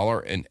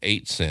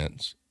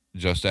 $1.08,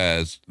 just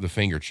as the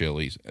finger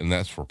chilies, and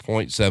that's for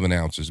 0.7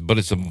 ounces, but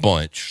it's a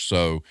bunch,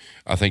 so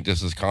I think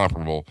this is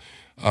comparable.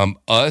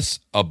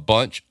 A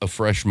bunch of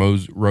fresh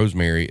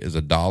rosemary is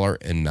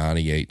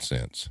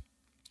 $1.98,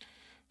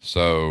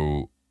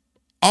 so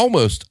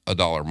almost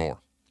 $1 more.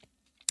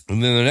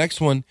 And then the next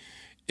one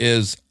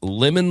is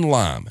lemon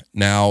lime.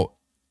 Now,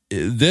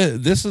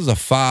 this is a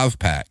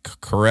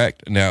 5-pack,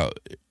 correct? Now,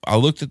 I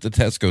looked at the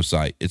Tesco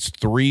site. It's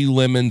 3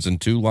 lemons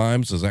and 2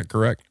 limes. Is that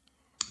correct?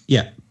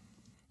 Yeah.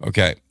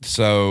 Okay.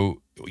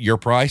 So your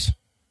price?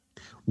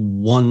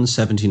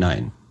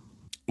 $1.79.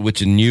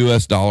 Which in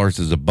US dollars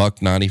is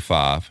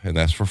 $1.95, and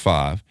that's for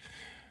 5.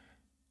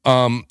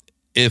 I'm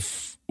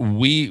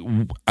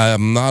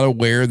not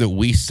aware that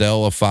we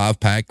sell a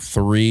 5-pack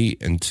 3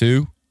 and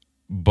 2,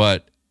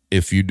 but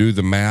if you do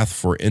the math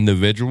for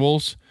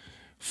individuals,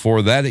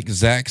 for that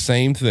exact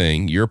same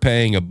thing, you're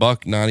paying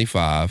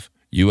 $1.95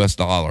 US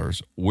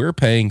dollars. We're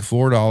paying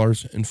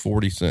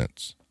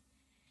 $4.40.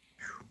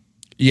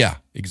 Yeah,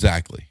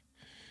 exactly.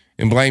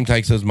 And Blame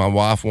Tag says, my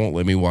wife won't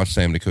let me watch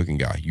Sam the Cooking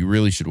Guy. You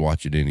really should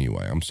watch it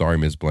anyway. I'm sorry,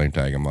 Ms. Blame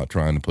Tag. I'm not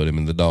trying to put him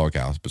in the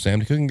doghouse, but Sam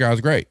the Cooking Guy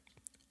is great.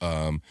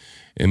 And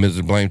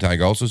Mrs. Blame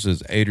Tag also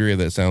says, Adria,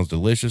 that sounds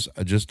delicious.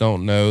 I just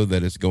don't know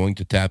that it's going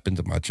to tap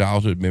into my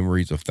childhood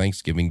memories of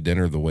Thanksgiving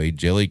dinner the way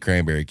jelly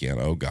cranberry can.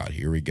 Oh, God,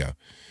 here we go.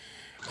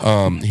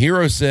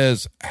 Hero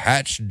says,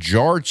 Hatch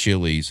jar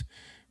chilies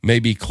may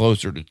be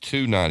closer to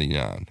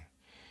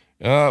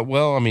 $2.99.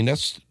 Well, I mean,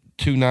 that's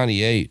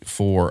 $2.98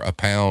 for a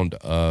pound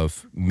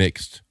of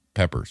mixed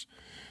peppers.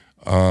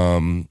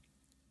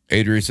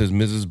 Adria says,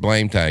 Mrs.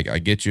 Blame Tag, I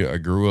get you. I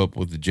grew up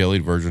with the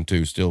jellied version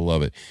too. Still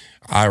love it.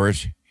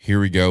 Irish,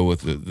 here we go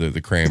with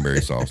the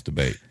cranberry sauce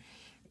debate.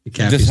 It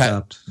can't be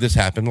stopped. This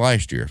happened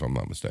last year, if I'm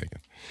not mistaken.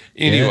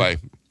 Anyway,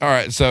 All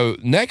right. So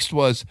next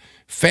was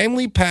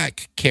family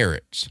pack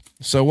carrots.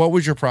 So what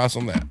was your price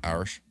on that,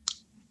 Irish?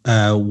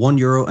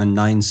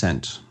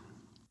 €1.09.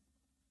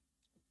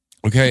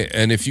 Okay,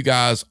 and if you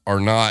guys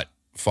are not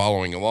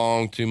following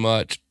along too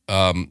much,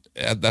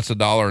 that's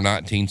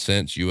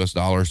 $1.19 US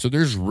dollars. So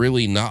there's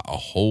really not a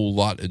whole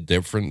lot of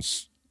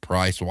difference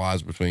price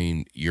wise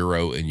between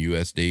euro and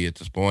USD at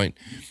this point.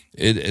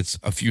 It's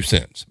a few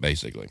cents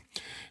basically.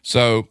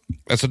 So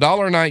that's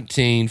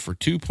 $1.19 for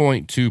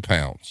 2.2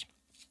 pounds.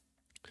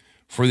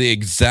 For the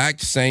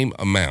exact same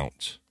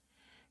amount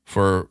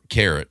for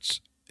carrots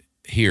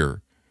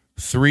here,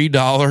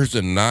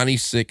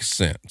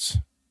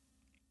 $3.96.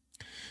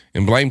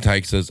 And Blame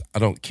Tag says, I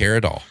don't care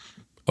at all.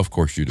 Of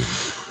course you do,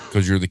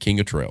 because you're the king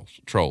of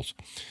trolls.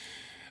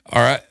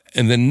 All right.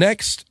 And the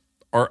next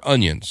are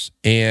onions.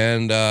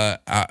 And I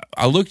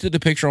looked at the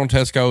picture on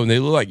Tesco, and they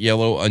look like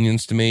yellow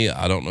onions to me.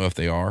 I don't know if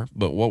they are,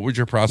 but what was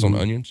your price on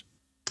onions?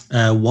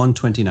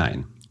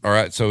 $1.29. All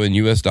right. So in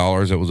US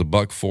dollars, it was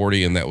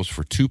 $1.40, and that was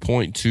for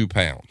 2.2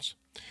 pounds.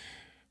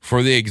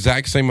 For the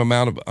exact same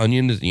amount of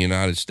onion in the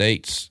United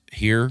States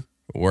here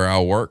where I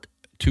work,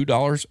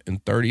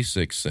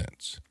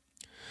 $2.36.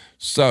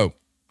 So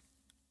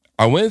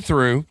I went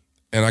through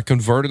and I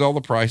converted all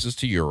the prices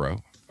to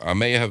euro. I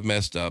may have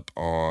messed up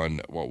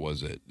on, what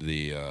was it?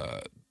 The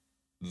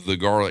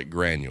garlic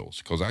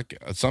granules, because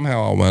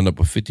somehow I wound up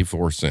with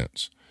 54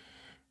 cents.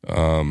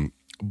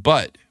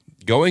 But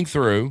going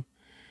through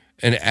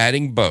and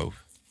adding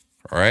both,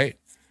 all right,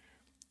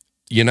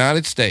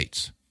 United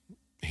States,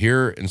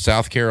 here in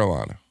South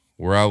Carolina,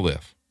 where I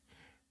live,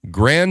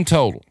 grand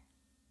total,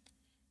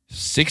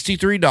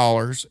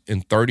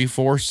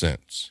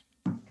 $63.34.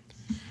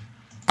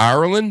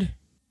 Ireland,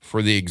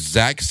 for the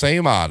exact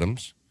same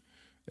items,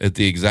 at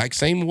the exact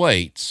same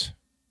weights,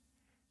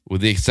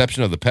 with the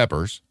exception of the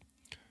peppers,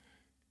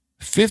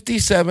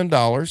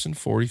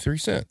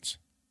 $57.43.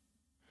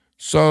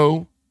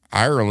 So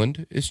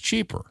Ireland is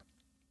cheaper.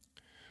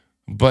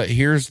 But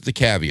here's the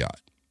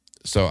caveat.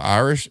 So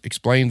Irish,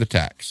 explain the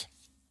tax.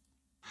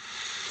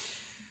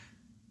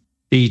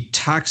 The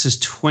tax is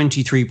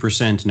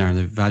 23% now.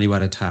 The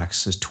value-added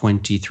tax is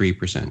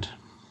 23%.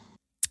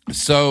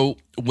 So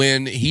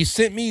when he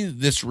sent me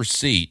this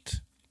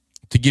receipt,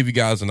 to give you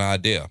guys an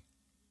idea,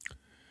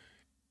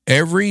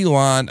 every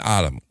line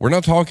item, we're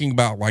not talking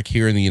about like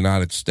here in the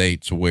United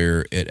States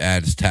where it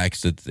adds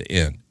tax at the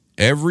end.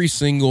 Every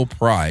single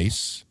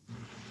price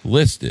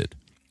listed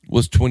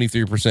was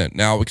 23%.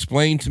 Now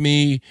explain to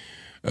me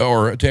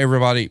or to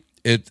everybody,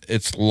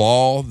 it's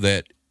law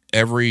that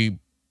every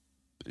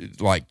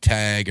like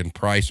tag and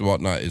price and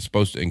whatnot is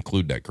supposed to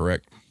include that,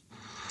 correct?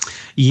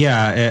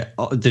 Yeah,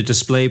 the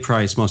display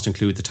price must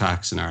include the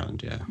tax in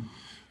Ireland, yeah.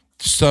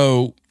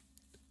 So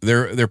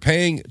they're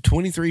paying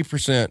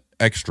 23%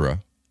 extra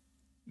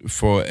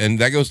for, and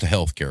that goes to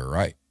healthcare,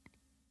 right?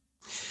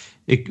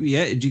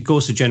 It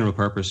goes to general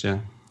purpose, yeah.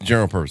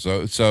 General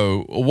purpose.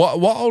 So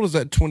what all does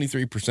that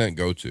 23%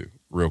 go to,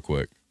 real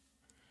quick?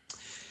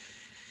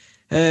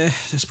 I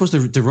suppose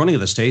the running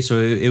of the state. So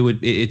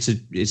it's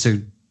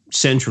a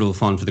central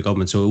fund for the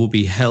government. So it will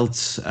be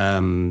health,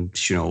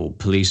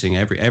 policing,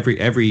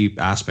 every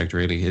aspect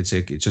really. It's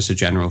just a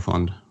general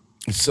fund.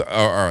 So,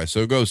 all right.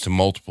 So it goes to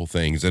multiple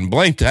things. And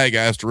Blame Tag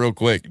asked real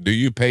quick, do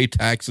you pay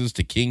taxes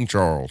to King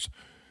Charles?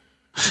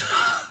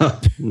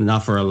 Not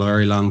for a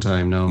very long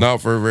time, no.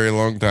 Not for a very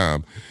long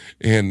time.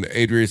 And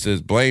Adria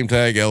says, Blame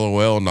Tag,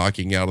 LOL,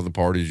 knocking out of the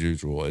party as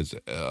usual,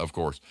 of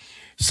course.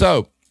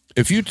 So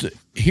if you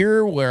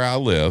here where I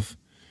live,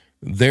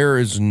 there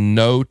is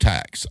no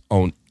tax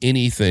on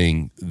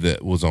anything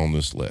that was on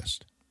this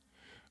list.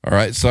 All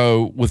right.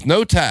 So with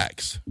no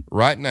tax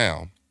right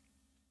now,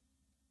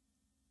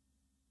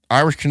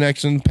 Irish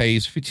Connection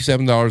pays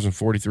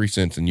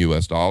 $57.43 in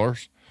US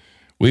dollars.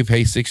 We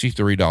pay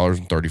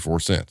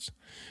 $63.34.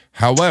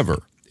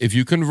 However, if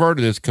you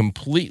converted this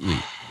completely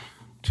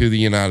to the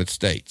United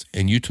States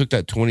and you took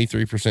that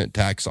 23%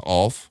 tax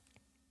off,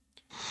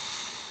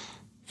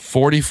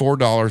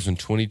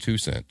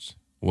 $44.22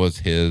 was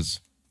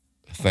his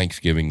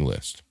Thanksgiving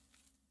list.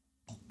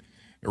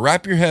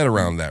 Wrap your head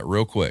around that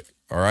real quick.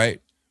 All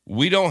right.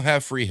 We don't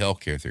have free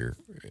healthcare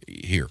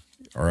here.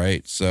 All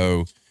right.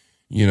 So,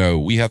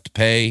 we have to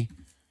pay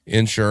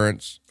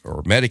insurance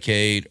or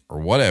Medicaid or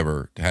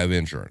whatever to have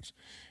insurance.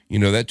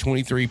 That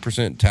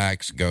 23%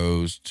 tax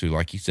goes to,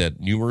 like you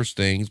said, numerous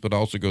things, but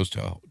also goes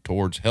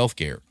towards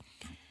healthcare.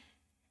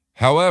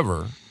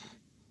 However,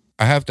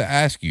 I have to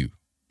ask you,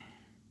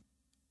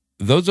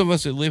 those of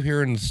us that live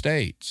here in the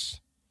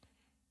States,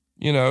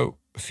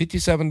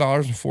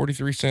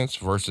 $57.43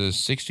 versus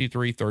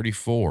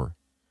 $63.34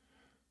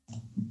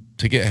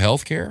 to get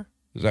health care,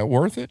 is that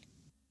worth it?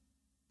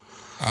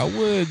 I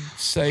would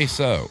say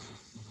so,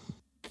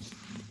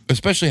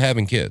 especially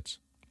having kids.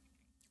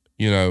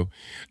 Now,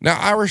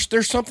 Irish,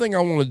 there's something I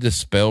want to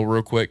dispel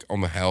real quick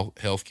on the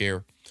health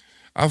care.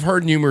 I've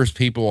heard numerous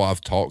people I've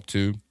talked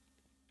to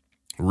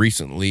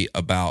recently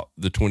about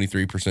the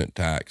 23%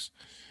 tax.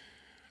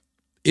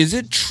 Is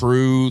it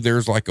true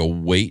there's like a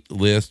wait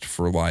list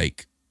for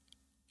like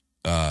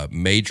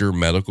major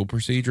medical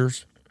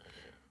procedures,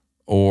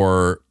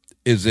 or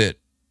is that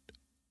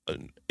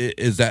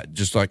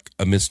just like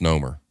a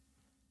misnomer?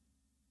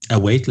 A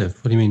wait list?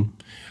 What do you mean?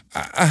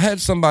 I had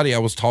somebody I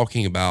was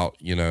talking about,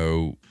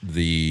 the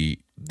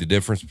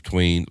difference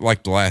between,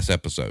 like the last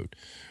episode,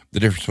 the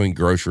difference between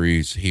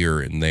groceries here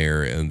and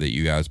there, and that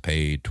you guys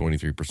paid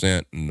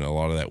 23%, and a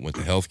lot of that went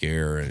to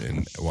healthcare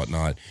and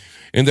whatnot.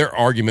 And their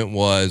argument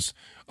was,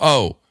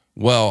 oh,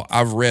 well,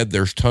 I've read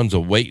there's tons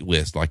of wait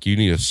lists. Like you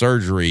need a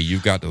surgery,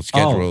 you've got to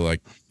schedule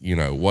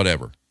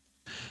whatever.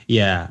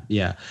 Yeah.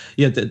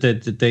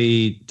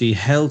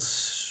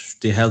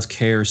 The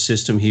healthcare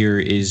system here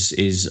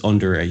is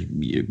under a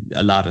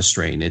lot of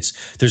strain.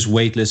 There's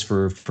wait lists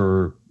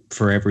for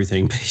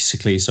everything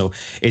basically, so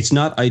it's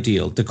not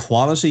ideal. The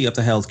quality of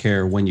the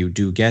healthcare when you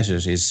do get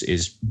it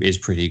is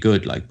pretty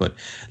good. But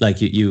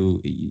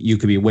you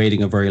could be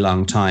waiting a very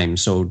long time.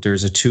 So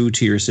there's a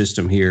 2-tier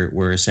system here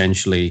where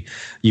essentially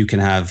you can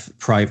have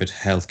private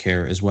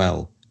healthcare as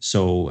well.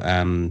 So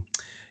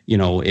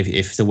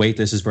if the wait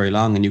list is very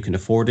long and you can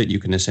afford it, you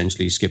can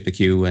essentially skip the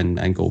queue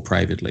and go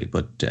privately.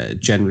 But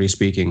generally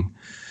speaking,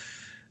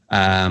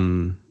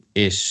 you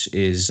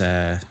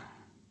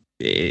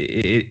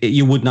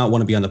would not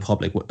want to be on the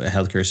public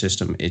healthcare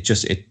system.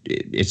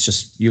 It's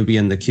just you'll be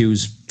in the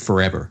queues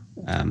forever,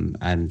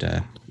 and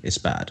it's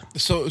bad.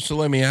 So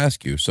let me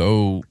ask you.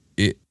 So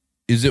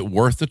is it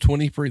worth the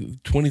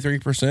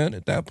 23%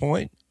 at that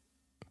point?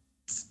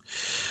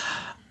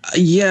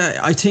 Yeah,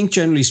 I think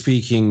generally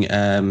speaking,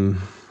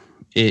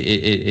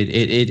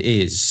 it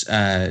is.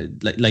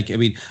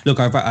 Look,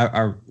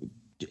 our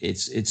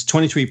it's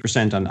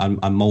 23%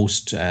 on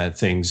most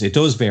things. It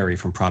does vary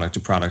from product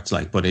to product,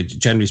 but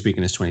generally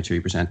speaking, it's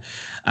 23%.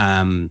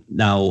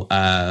 Now,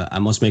 I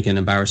must make an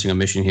embarrassing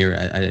omission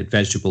here.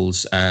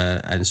 Vegetables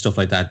and stuff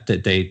like that,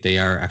 they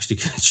are actually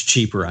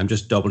cheaper. I'm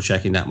just double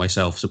checking that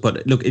myself. So,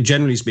 but look,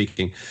 generally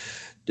speaking,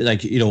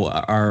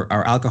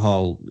 our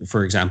alcohol,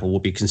 for example, will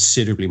be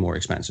considerably more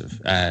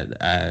expensive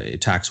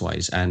tax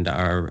wise, and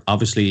our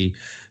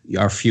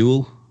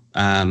fuel,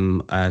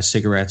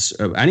 cigarettes,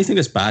 anything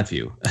that's bad for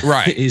you,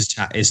 right,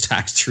 is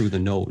taxed through the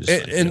nose.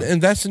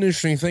 And that's an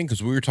interesting thing,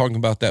 because we were talking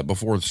about that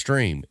before the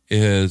stream.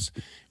 Is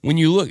when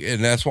you look,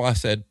 and that's why I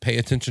said pay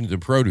attention to the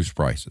produce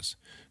prices.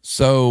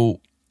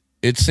 So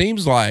it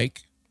seems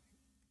like,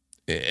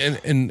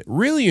 and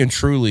really and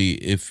truly,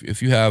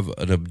 if you have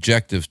an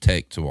objective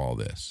take to all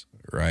this,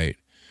 right,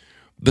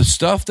 the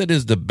stuff that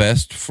is the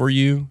best for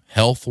you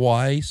health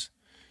wise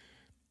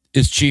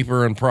is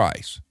cheaper in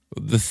price.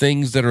 The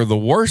things that are the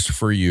worst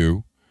for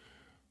you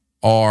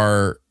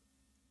are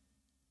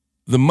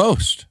the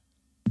most.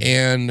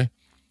 And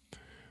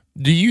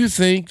do you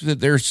think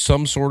that there's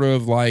some sort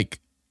of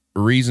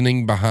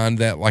reasoning behind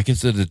that? Like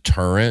it's a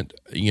deterrent,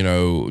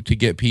 to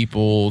get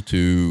people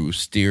to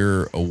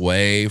steer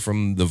away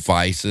from the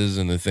vices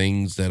and the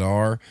things that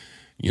are,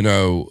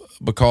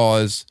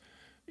 because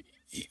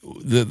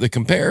the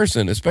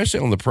comparison,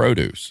 especially on the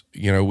produce,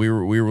 we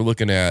were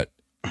looking at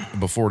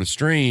before the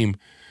stream,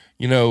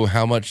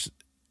 how much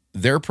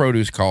their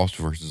produce costs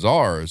versus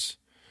ours.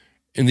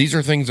 And these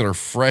are things that are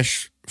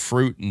fresh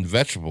fruit and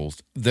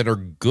vegetables that are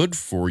good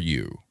for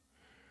you.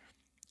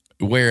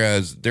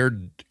 Whereas they're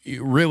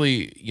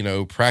really,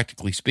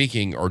 practically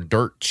speaking, are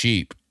dirt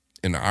cheap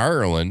in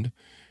Ireland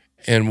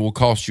and will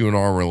cost you an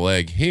arm and a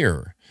leg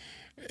here.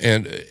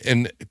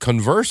 And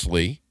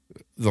conversely,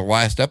 the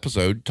last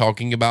episode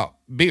talking about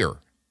beer,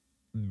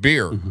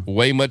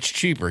 way much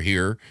cheaper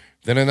here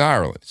than in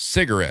Ireland.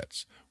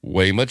 Cigarettes,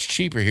 way much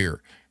cheaper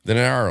here than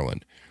in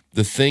Ireland.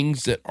 The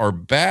things that are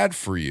bad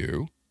for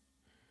you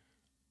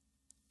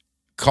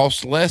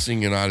cost less in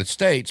the United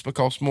States, but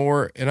cost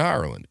more in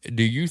Ireland.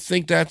 Do you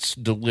think that's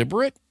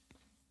deliberate?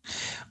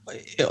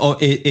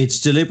 It's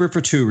deliberate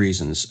for two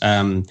reasons.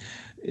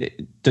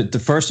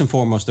 The first and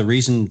foremost, the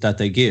reason that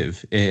they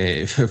give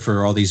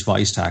for all these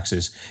vice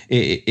taxes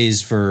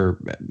is for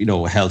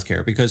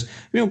healthcare, because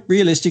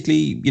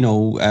realistically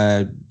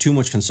too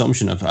much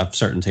consumption of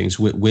certain things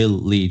will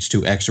lead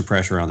to extra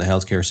pressure on the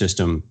healthcare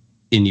system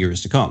in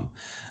years to come.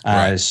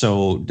 Right.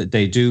 So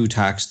they do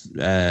tax,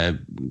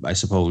 I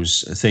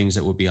suppose, things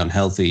that would be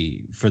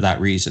unhealthy for that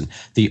reason.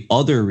 The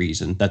other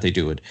reason that they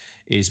do it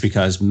is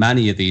because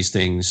many of these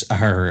things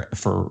are,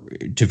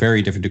 to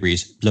very different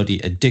degrees, bloody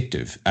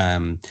addictive.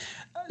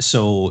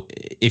 So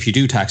if you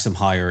do tax them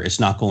higher, it's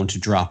not going to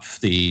drop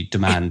the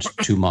demand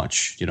too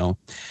much, you know.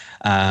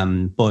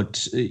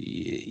 But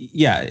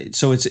yeah,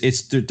 so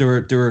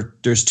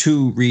there's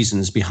two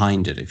reasons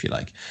behind it, if you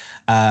like.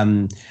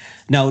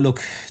 Now,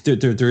 look,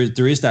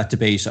 there is that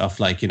debate of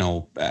like,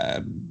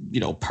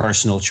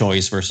 personal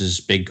choice versus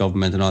big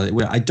government and all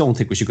that. I don't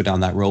think we should go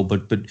down that road,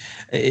 but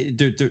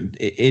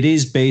it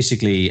is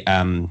basically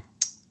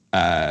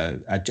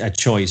a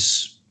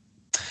choice.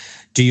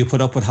 Do you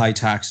put up with high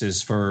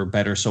taxes for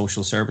better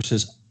social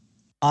services?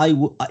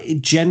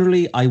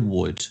 Generally, I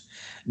would.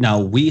 Now,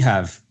 we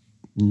have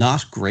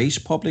not great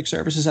public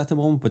services at the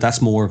moment, but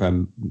that's more of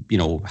a,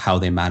 how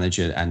they manage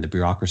it and the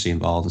bureaucracy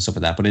involved and stuff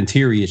like that. But in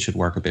theory, it should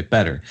work a bit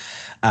better.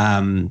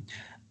 And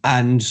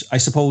I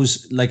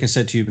suppose, like I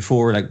said to you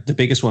before, like the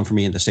biggest one for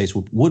me in the States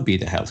would be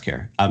the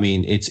healthcare. I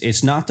mean,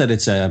 it's not that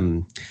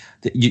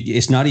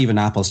it's not even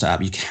apples to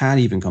apples. You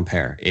can't even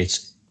compare.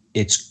 It's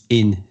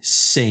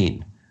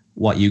insane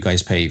what you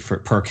guys pay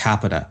per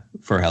capita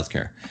for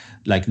healthcare.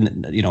 Like,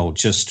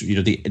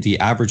 the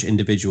average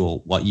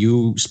individual, what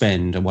you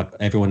spend and what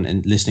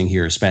everyone listening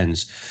here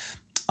spends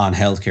on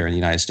healthcare in the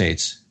United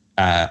States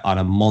on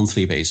a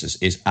monthly basis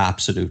is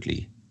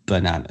absolutely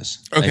bananas.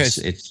 Okay.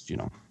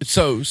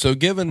 So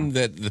given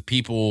that the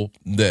people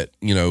that,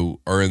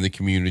 are in the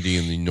community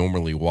and they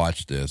normally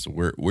watch this,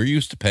 we're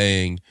used to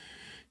paying,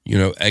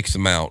 X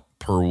amount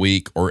per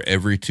week or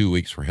every 2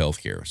 weeks for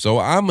healthcare. So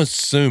I'm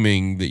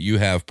assuming that you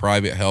have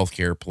private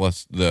healthcare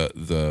plus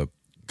the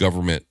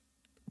government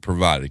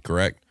provided,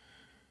 correct?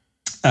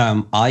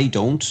 I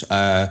don't.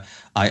 I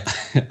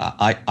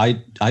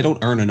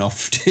don't earn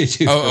enough to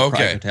do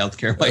private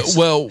healthcare myself.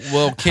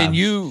 Well, can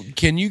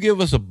you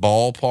give us a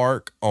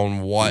ballpark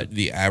on what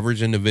the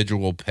average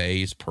individual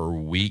pays per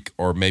week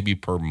or maybe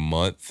per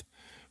month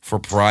for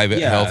private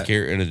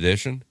healthcare in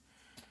addition?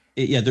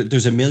 Yeah,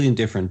 there's a million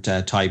different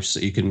types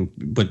that you can,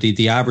 but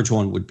the average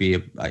one would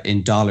be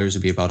in dollars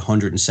would be about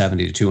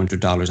 $170 to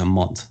 $200 a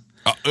month.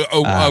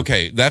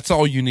 Okay. That's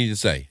all you need to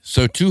say.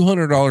 So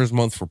 $200 a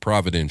month for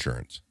private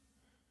insurance.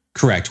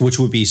 Correct. Which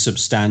would be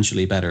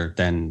substantially better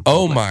than.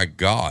 Oh my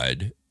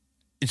God.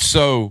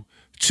 So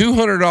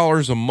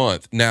 $200 a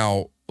month.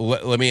 Now,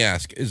 let me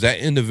ask, is that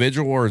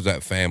individual or is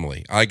that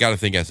family? I got to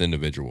think that's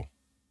individual.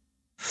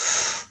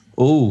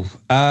 Oh,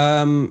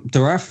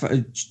 there are,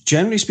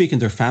 generally speaking,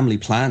 they're family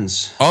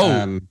plans.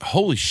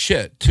 Holy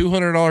shit.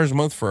 $200 a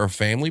month for a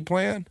family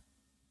plan?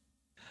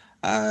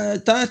 I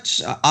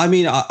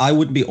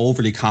wouldn't be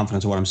overly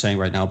confident of what I'm saying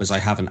right now because I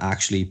haven't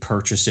actually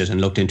purchased it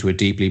and looked into it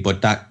deeply.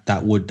 But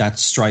that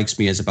strikes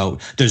me as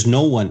about. There's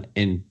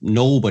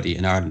nobody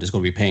in Ireland is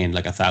going to be paying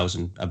like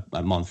 $1,000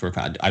 a month for a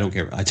pad. I don't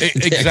care.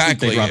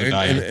 Exactly,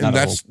 and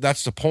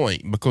that's the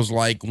point, because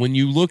like when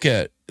you look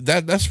at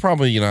that's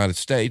probably the United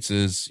States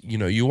is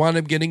you wind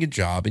up getting a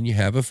job and you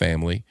have a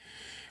family,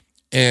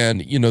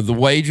 and the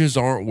wages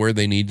aren't where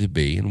they need to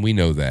be, and we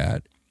know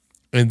that.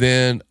 And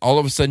then all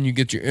of a sudden you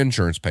get your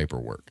insurance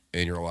paperwork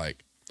and you're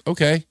like,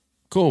 okay,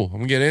 cool, I'm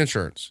gonna get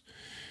insurance.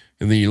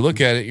 And then you look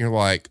at it and you're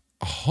like,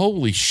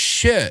 holy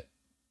shit,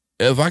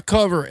 if I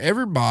cover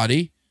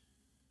everybody,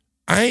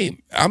 I'm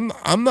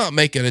not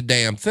making a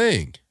damn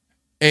thing.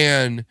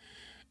 And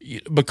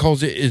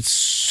because it's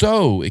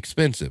so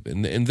expensive.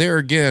 And there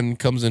again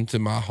comes into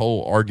my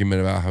whole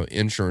argument about how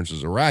insurance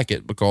is a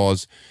racket,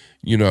 because,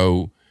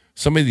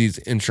 some of these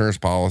insurance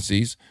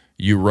policies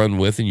you run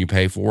with and you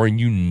pay for and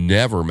you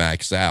never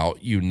max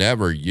out, you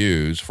never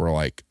use for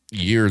like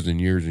years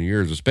and years and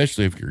years,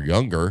 especially if you're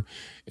younger,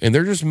 and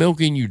they're just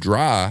milking you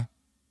dry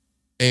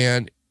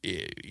and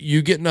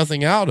you get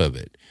nothing out of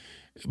it.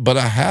 But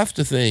I have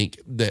to think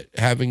that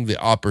having the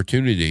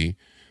opportunity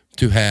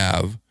to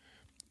have,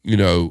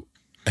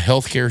 a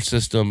healthcare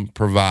system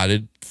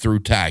provided through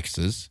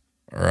taxes,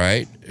 all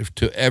right,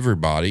 to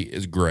everybody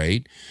is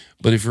great.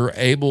 But if you're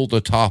able to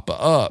top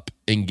up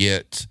and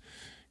get,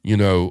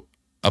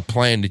 a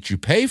plan that you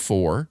pay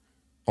for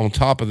on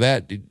top of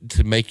that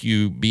to make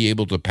you be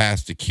able to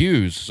pass the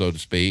queues, so to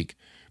speak,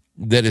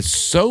 that is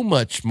so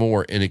much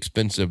more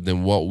inexpensive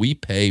than what we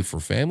pay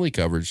for family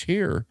coverage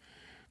here,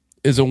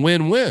 is a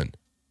win-win.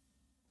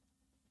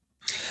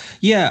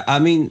 Yeah, I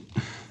mean,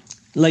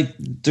 like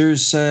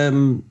there's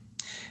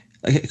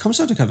it comes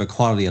down to kind of a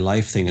quality of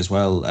life thing as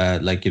well.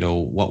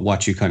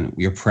 What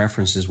your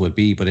preferences would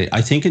be. But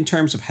I think in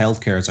terms of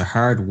healthcare, it's a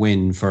hard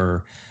win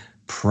for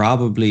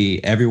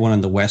probably everyone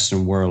in the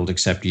Western world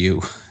except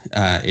you.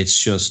 It's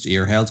just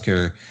your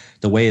healthcare,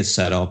 the way it's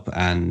set up,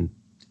 and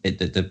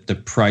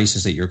the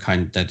prices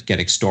that that get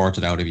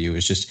extorted out of you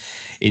is just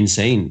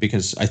insane.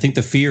 Because I think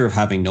the fear of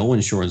having no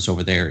insurance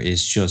over there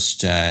is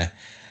just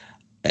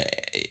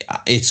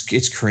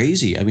it's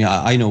crazy. I mean,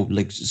 I know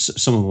like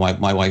some of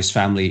my wife's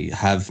family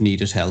have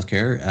needed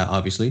healthcare,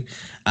 obviously,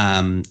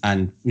 and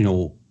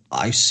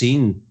I've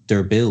seen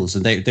their bills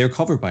and they're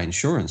covered by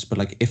insurance, but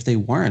like if they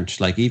weren't,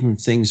 like even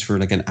things for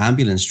like an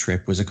ambulance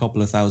trip was a couple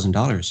of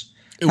 $1,000s.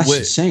 That's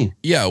insane.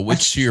 Yeah,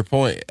 which to your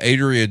point,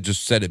 Adria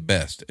just said it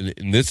best,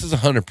 and this is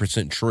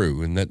 100%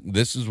 true, and that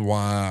this is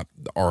why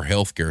our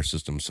healthcare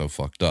system is so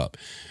fucked up.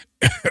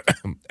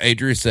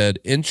 Adria said,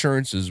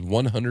 insurance is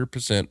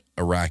 100%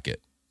 a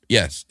racket.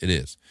 Yes, it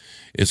is.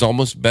 It's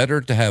almost better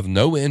to have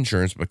no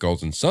insurance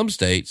because in some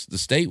states, the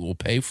state will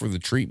pay for the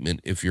treatment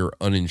if you're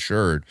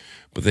uninsured,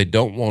 but they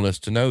don't want us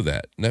to know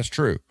that. And that's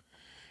true.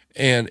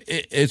 And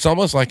it's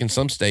almost like in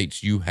some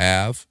states you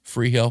have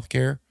free health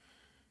care.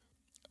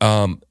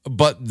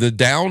 But the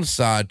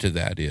downside to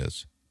that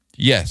is,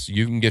 yes,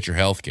 you can get your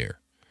health care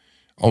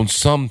on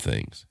some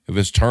things. If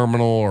it's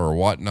terminal or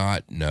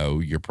whatnot, no,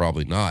 you're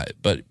probably not.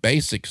 But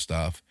basic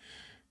stuff,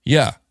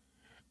 yeah,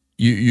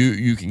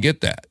 you can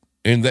get that.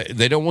 And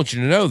they don't want you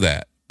to know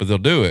that, but they'll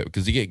do it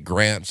because you get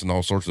grants and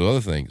all sorts of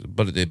other things.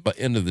 But at the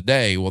end of the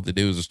day, what they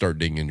do is they start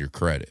digging in your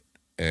credit.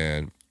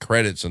 And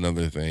credit's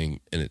another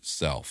thing in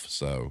itself.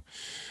 So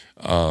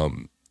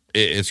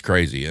it's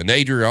crazy. And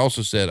Adria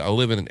also said, I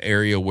live in an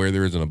area where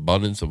there is an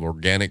abundance of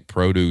organic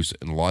produce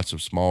and lots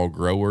of small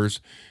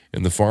growers,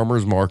 and the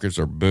farmers markets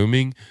are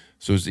booming.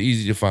 So it's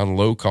easy to find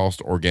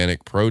low-cost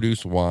organic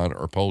produce, wine,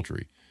 or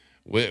poultry,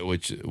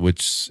 which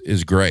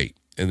is great.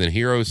 And then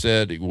Hero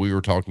said, we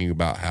were talking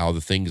about how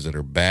the things that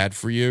are bad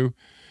for you,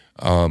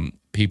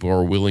 people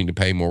are willing to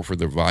pay more for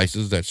their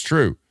vices. That's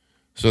true.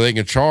 So they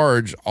can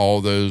charge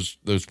all those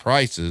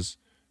prices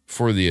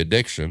for the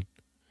addiction.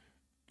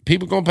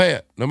 People going to pay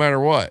it no matter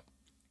what.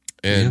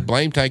 And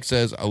Blame Tank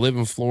says, I live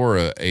in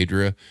Florida,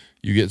 Adria.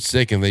 You get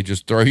sick and they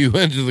just throw you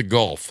into the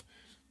Gulf.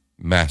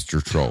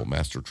 Master troll.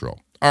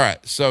 All right.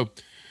 So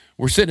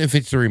we're sitting at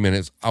 53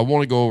 minutes. I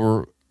want to go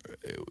over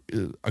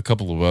a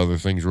couple of other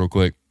things real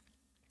quick.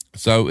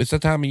 So it's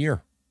that time of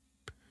year.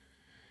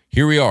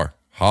 Here we are,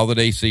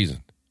 holiday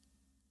season,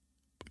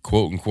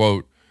 quote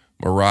unquote,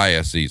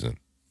 Mariah season.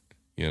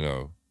 You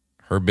know,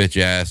 her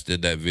bitch ass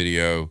did that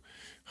video.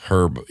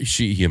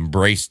 She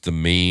embraced the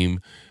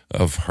meme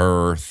of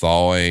her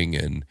thawing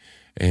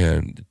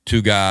and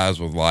two guys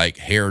with like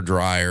hair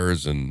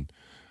dryers and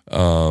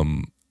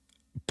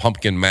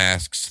pumpkin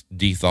masks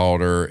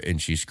de-thawed her,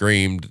 and she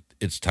screamed,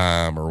 "It's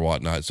time," or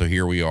whatnot. So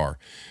here we are.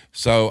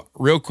 So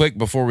real quick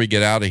before we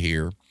get out of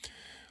here,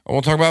 I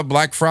want to talk about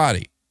Black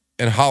Friday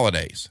and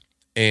holidays.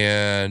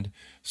 And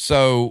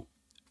so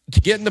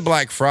to get into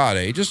Black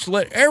Friday, just to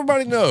let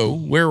everybody know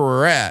where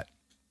we're at,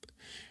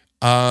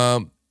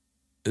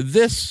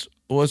 this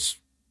was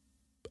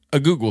a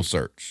Google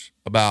search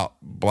about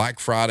Black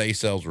Friday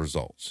sales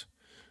results.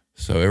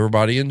 So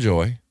everybody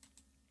enjoy.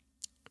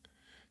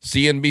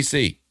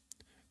 CNBC.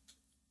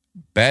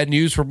 Bad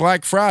news for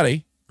Black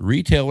Friday.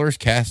 Retailers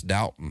cast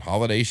doubt on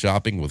holiday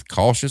shopping with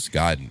cautious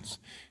guidance.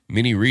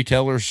 Many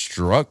retailers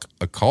struck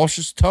a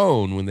cautious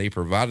tone when they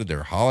provided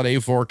their holiday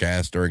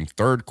forecast during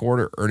third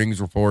quarter earnings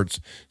reports,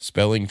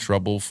 spelling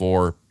trouble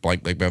for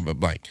blank, blank, blank, blank,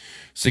 blank.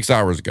 6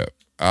 hours ago.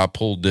 I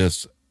pulled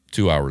this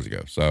 2 hours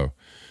ago. So,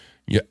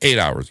 8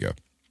 hours ago.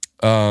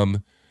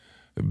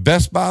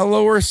 Best Buy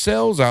lower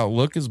sales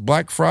outlook as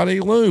Black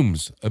Friday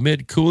looms.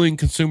 Amid cooling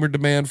consumer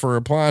demand for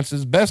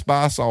appliances, Best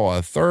Buy saw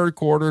a third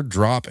quarter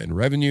drop in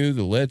revenue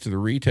that led to the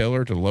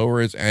retailer to lower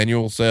its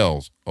annual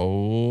sales.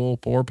 Oh,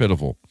 poor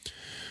pitiful.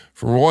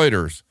 From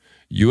Reuters,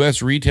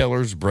 U.S.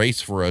 retailers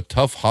brace for a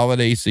tough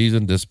holiday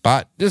season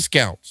despite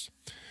discounts.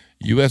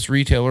 U.S.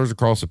 retailers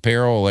across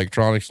apparel,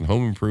 electronics, and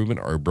home improvement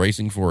are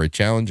bracing for a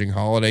challenging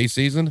holiday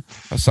season,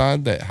 a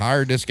sign that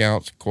higher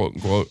discounts, quote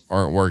unquote,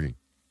 aren't working.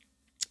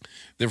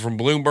 Then from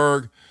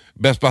Bloomberg,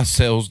 Best Buy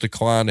sales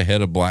declined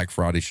ahead of Black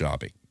Friday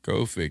shopping.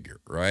 Go figure,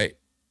 right?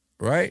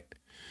 Right?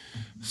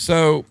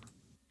 So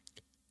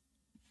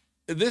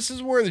this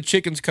is where the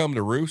chickens come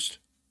to roost.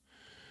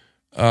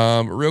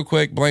 Real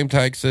quick, Blame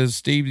Tank says,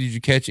 Steve, did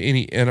you catch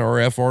any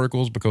NRF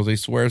articles? Because they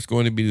swear it's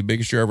going to be the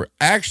biggest year ever.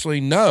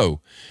 Actually, no,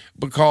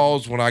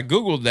 because when I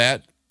Googled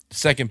that,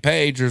 second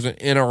page, there's an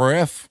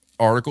NRF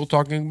article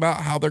talking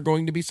about how they're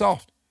going to be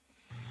soft.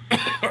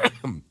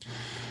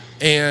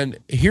 And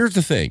here's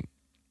the thing.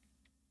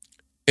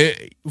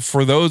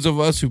 For those of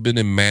us who've been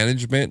in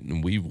management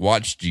and we've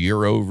watched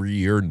year over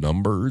year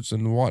numbers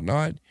and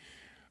whatnot,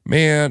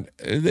 man,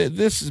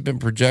 this has been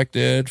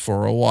projected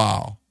for a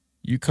while.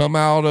 You come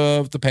out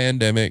of the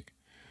pandemic,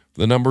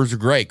 the numbers are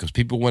great because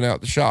people went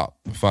out to shop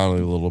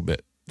finally a little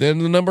bit. Then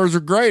the numbers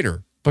are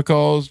greater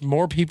because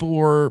more people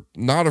were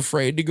not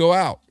afraid to go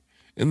out.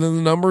 And then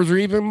the numbers are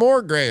even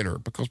more greater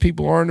because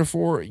people aren't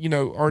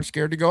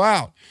scared to go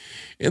out.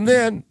 And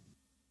then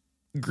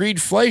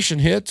greedflation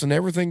hits and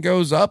everything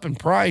goes up in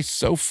price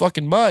so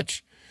fucking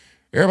much.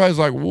 Everybody's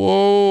like,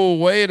 whoa,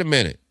 wait a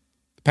minute.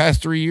 The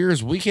past 3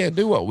 years, we can't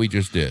do what we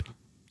just did.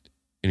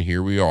 And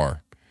here we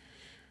are.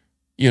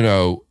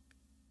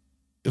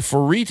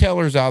 For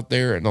retailers out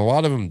there, and a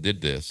lot of them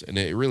did this, and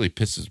it really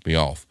pisses me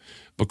off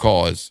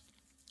because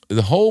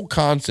the whole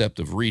concept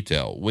of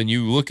retail, when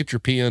you look at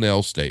your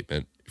P&L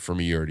statement from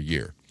year to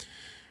year,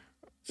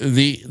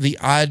 the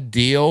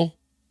ideal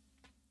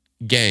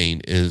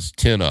gain is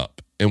 10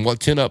 up. And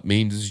what 10 up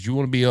means is you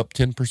want to be up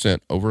 10%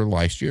 over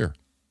last year.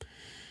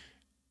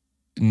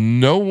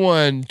 No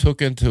one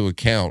took into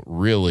account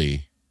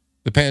really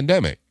the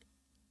pandemic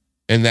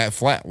and that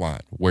flat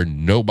line where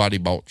nobody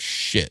bought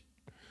shit.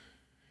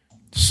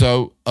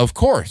 So, of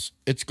course,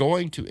 it's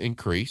going to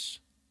increase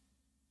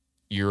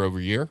year over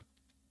year.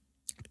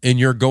 And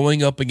you're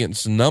going up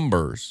against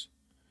numbers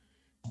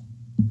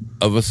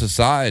of a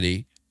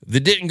society that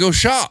didn't go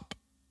shop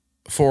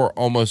for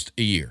almost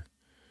a year.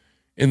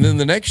 And then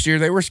the next year,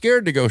 they were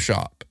scared to go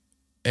shop.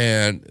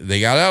 And they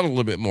got out a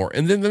little bit more.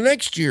 And then the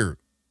next year,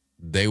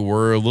 they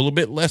were a little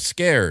bit less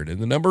scared.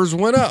 And the numbers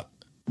went up.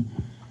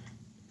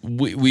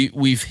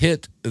 We've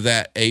hit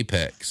that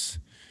apex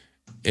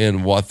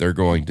in what they're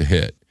going to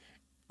hit.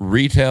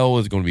 Retail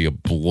is going to be a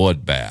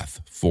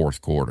bloodbath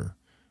fourth quarter.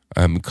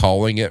 I'm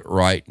calling it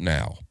right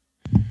now.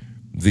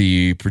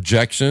 The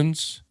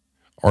projections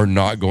are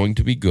not going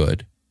to be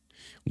good.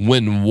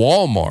 When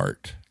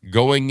Walmart,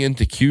 going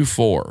into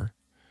Q4,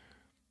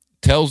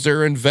 tells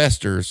their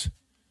investors,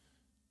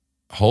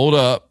 hold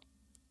up,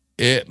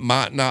 it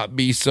might not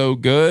be so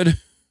good,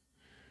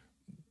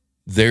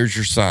 there's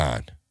your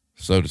sign,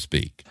 so to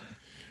speak.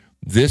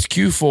 This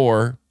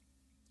Q4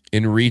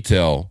 in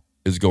retail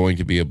is going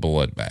to be a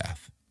bloodbath.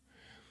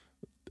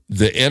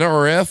 The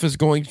NRF is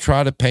going to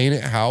try to paint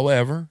it,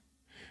 however.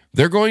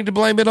 They're going to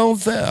blame it on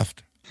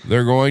theft.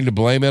 They're going to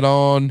blame it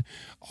on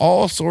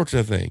all sorts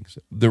of things.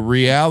 The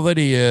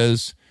reality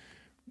is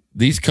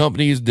these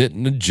companies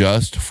didn't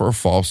adjust for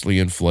falsely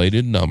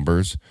inflated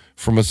numbers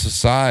from a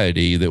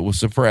society that was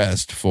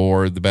suppressed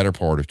for the better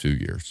part of 2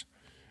 years.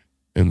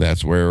 And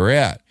that's where we're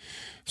at.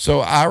 So,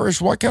 Irish,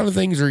 what kind of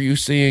things are you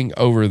seeing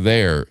over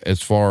there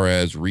as far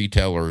as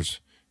retailers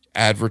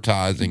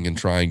advertising and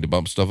trying to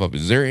bump stuff up?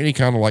 Is there any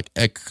kind of like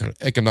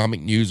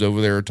economic news over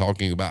there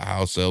talking about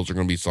how sales are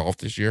going to be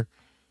soft this year?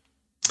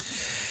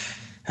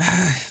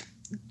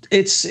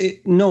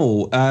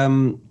 No,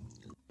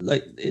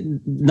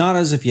 not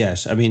as of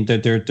yet. I mean,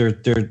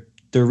 they're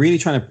really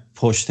trying to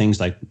push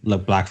things like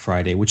Black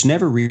Friday, which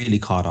never really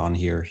caught on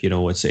here. You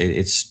know, it's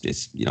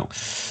you know,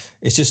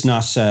 it's just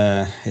not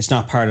it's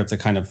not part of the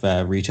kind of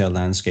retail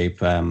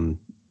landscape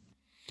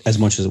as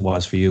much as it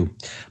was for you.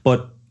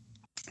 But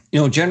you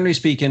know, generally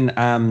speaking,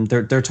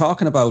 they're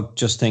talking about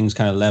just things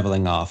kind of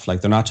leveling off. Like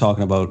they're not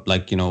talking about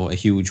like, you know, a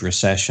huge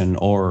recession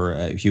or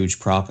huge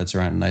profits or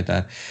anything like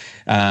that.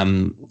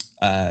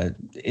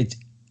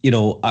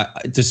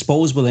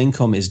 Disposable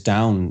income is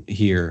down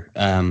here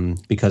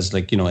because,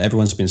 like, you know,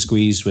 everyone's been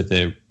squeezed with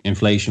the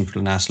inflation for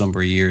the last number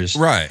of years.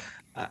 Right.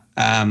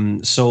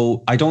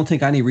 So I don't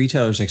think any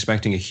retailer's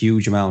expecting a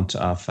huge amount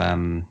of,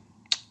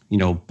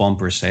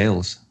 bumper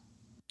sales.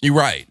 You're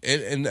right.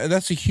 And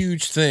that's a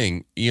huge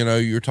thing. You know,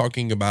 you're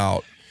talking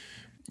about,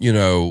 you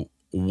know,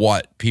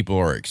 what people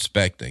are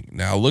expecting.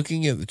 Now,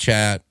 looking at the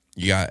chat,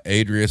 you got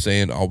Adria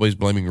saying always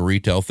blaming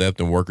retail theft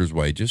and workers'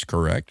 wages.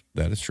 Correct.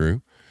 That is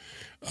true.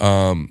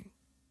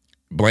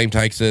 Blame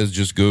Tyke says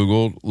just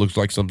Googled. Looks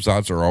like some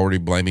sites are already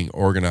blaming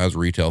organized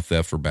retail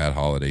theft for bad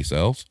holiday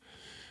sales.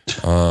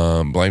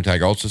 Blame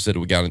Tag also said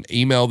we got an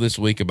email this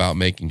week about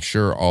making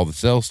sure all the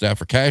sales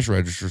staff are cash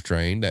register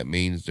trained. That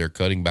means they're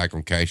cutting back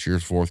from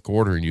cashiers fourth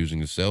quarter and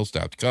using the sales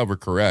staff to cover.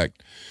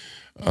 Correct.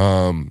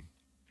 And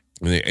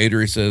the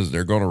Adri says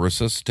they're going to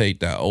resuscitate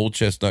that old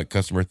chestnut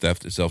customer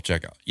theft at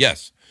self-checkout.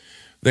 Yes,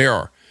 they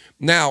are.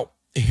 Now,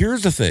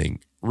 here's the thing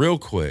real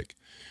quick.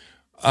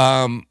 They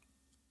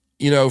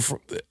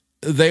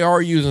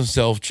are using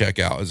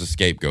self-checkout as a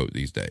scapegoat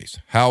these days.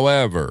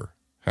 However,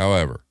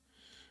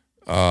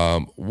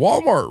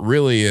 Walmart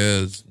really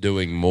is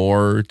doing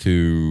more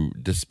to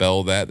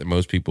dispel that than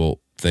most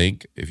people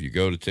think. If you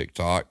go to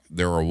TikTok,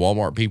 there are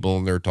Walmart people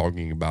in there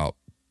talking about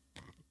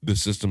the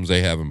systems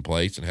they have in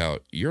place and how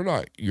you're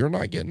not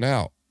getting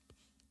out.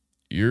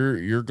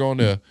 You're going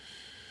to,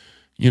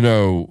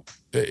 you're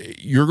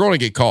going to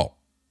get caught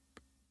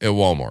at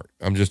Walmart.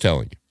 I'm just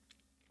telling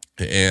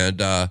you. And,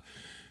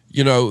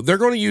 they're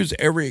going to use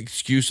every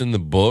excuse in the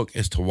book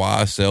as to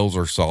why sales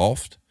are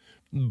soft.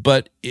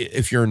 But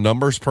if you're a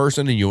numbers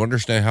person and you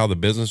understand how the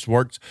business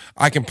works,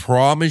 I can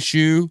promise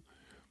you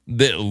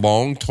that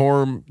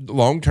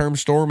long-term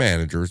store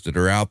managers that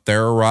are out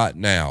there right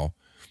now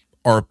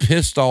are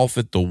pissed off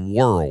at the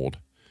world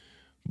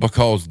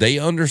because they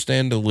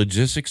understand the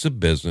logistics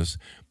of business.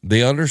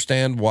 They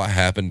understand what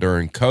happened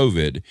during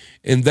COVID,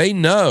 and they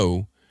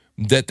know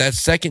that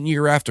second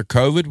year after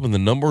COVID, when the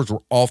numbers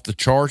were off the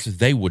charts,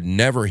 they would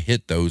never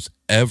hit those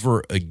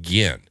ever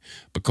again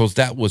because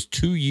that was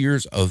 2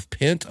 years of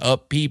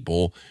pent-up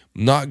people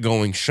not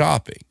going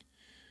shopping.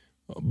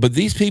 But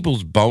these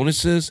people's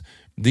bonuses,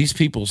 these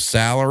people's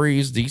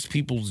salaries, these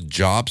people's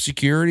job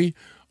security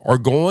are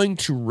going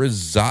to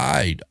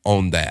reside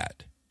on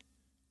that.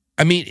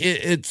 I mean,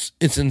 it's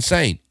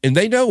insane, and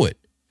they know it.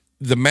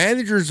 The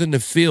managers in the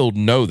field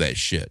know that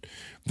shit.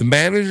 The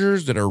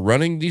managers that are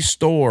running these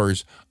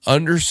stores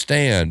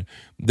understand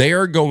they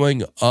are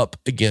going up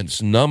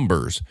against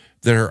numbers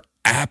that are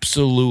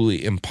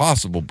absolutely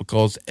impossible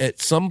because at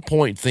some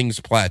point things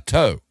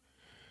plateau.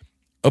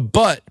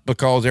 But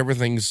because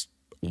everything's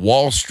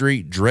Wall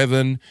Street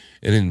driven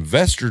and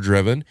investor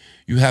driven,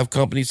 you have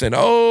companies saying,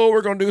 oh,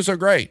 we're going to do so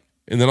great.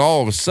 And then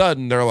all of a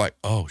sudden they're like,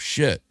 oh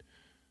shit,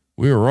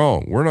 we were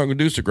wrong. We're not going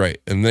to do so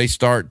great. And they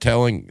start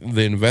telling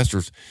the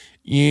investors,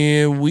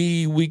 yeah,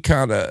 we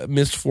kind of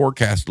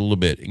misforecast a little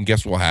bit. And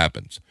guess what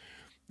happens?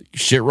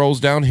 Shit rolls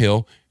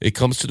downhill. It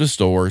comes to the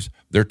stores.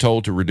 They're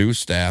told to reduce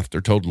staff. They're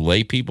told to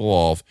lay people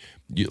off.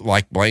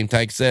 Like Blame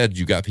Tag said,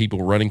 you got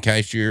people running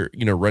cashier,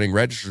 running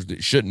registers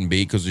that shouldn't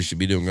be because they should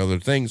be doing other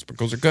things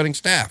because they're cutting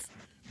staff.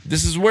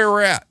 This is where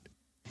we're at.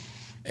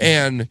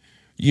 And,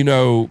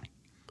 the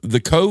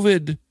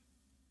COVID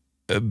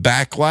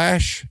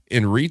backlash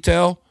in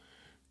retail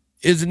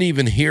isn't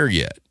even here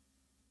yet.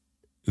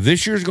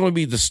 This year's going to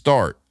be the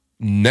start.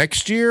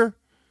 Next year,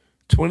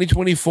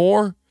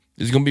 2024,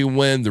 is going to be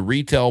when the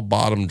retail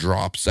bottom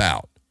drops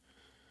out,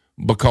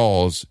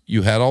 because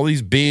you had all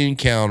these bean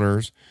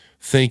counters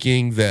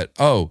thinking that,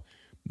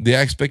 the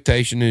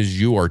expectation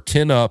is you are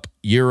 10 up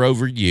year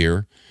over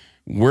year.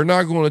 We're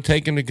not going to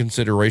take into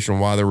consideration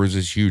why there was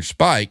this huge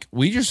spike.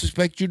 We just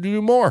expect you to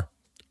do more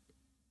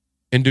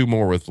and do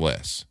more with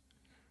less,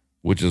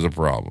 which is a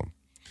problem.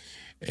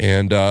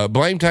 And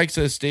Blame Tag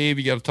says, Steve,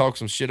 you got to talk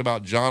some shit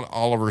about John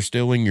Oliver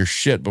stealing your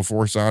shit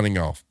before signing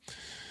off.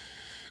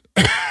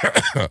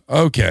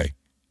 Okay.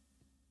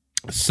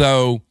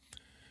 So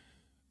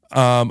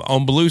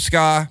on Blue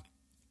Sky,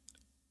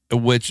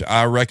 which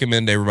I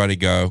recommend everybody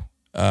go,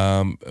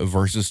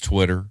 versus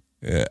Twitter,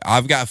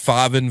 I've got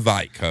 5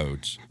 invite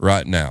codes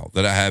right now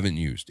that I haven't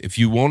used. If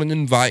you want an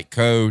invite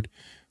code,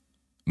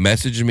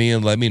 message me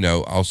and let me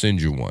know. I'll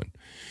send you one.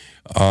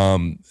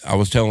 I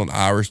was telling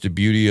Iris the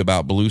beauty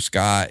about Blue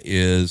Sky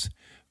is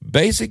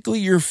basically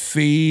your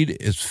feed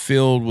is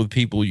filled with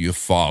people you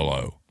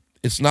follow.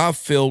 It's not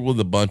filled with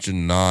a bunch of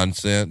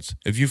nonsense.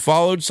 If you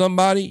followed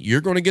somebody,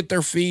 you're going to get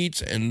their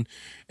feeds and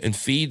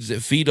feeds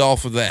that feed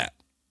off of that.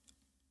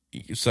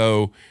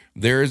 So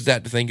there is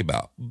that to think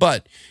about.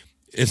 But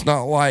it's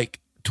not like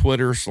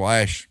Twitter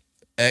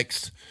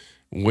 /X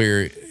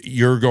where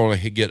you're going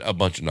to get a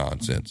bunch of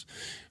nonsense.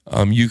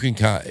 You can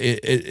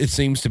it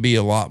seems to be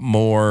a lot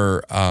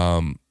more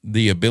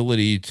the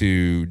ability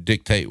to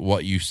dictate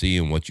what you see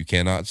and what you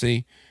cannot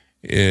see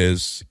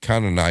is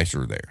kind of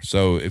nicer there.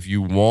 So if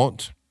you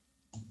want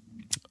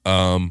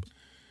a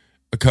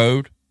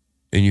code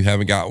and you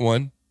haven't got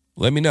one,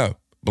 let me know.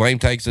 Blame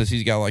Tag says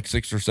he's got like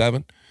 6 or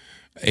 7.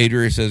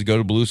 Adria says go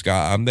to Blue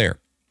Sky. I'm there.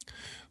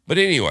 But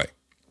anyway,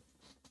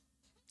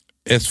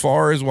 as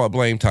far as what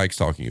Blame Tag's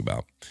talking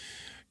about,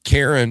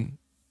 Karen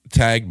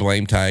tagged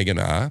Blame Tag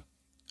and I.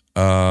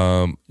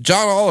 John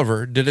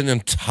Oliver did an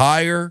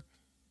entire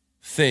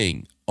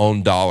thing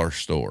on dollar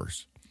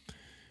stores.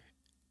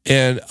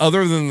 And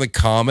other than the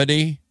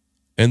comedy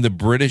and the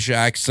British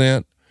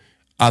accent,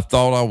 I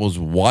thought I was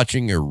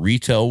watching a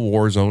Retail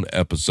Warzone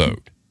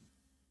episode.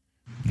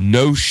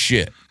 No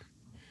shit.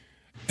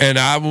 And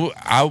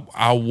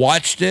I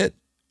watched it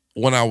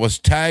when I was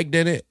tagged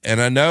in it.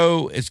 And I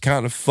know it's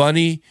kind of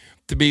funny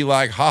to be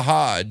like,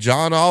 haha,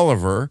 John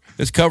Oliver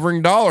is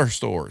covering dollar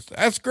stores.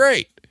 That's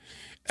great.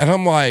 And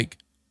I'm like,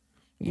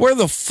 where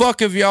the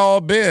fuck have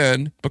y'all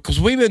been? Because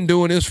we've been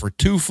doing this for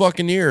 2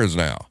 fucking years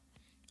now.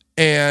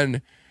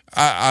 And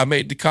I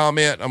made the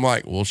comment. I'm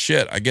like, well,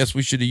 shit, I guess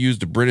we should have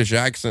used a British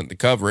accent to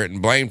cover it.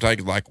 And Blame Tag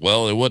is like,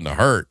 well, it wouldn't have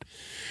hurt.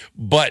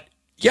 But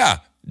yeah,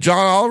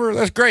 John Oliver,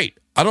 that's great.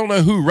 I don't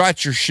know who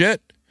writes your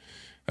shit.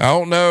 I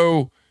don't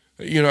know,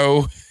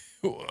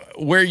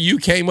 where you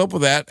came up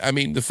with that. I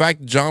mean, the fact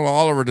that John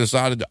Oliver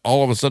decided to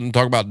all of a sudden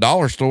talk about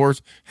dollar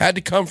stores had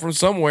to come from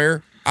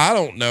somewhere. I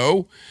don't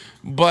know.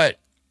 But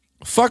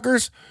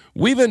fuckers,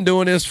 we've been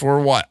doing this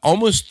for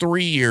almost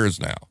 3 years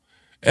now.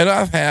 And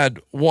I've had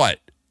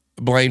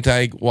Blame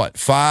Tag,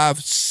 5,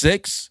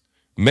 6,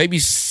 maybe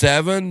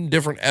 7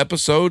 different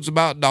episodes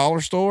about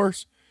dollar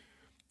stores.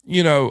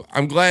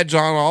 I'm glad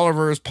John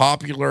Oliver is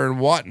popular and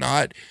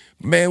whatnot.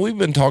 Man, we've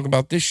been talking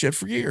about this shit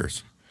for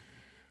years.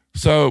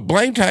 So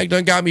Blame Tag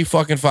done got me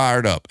fucking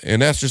fired up,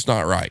 and that's just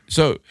not right.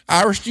 So,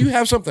 Iris, do you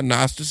have something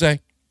nice to say?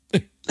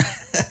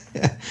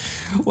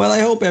 Well, I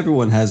hope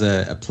everyone has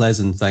a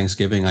pleasant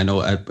Thanksgiving. I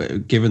know,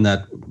 given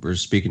that we're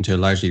speaking to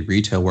largely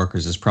retail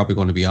workers, it's probably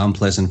going to be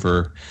unpleasant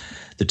for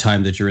the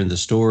time that you're in the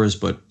stores.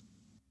 But,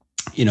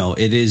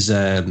 it is,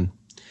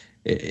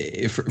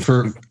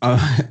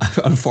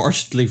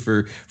 unfortunately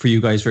for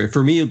you guys,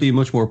 for me, it'll be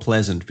much more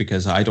pleasant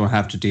because I don't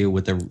have to deal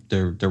with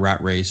the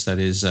rat race that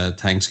is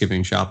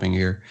Thanksgiving shopping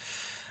here.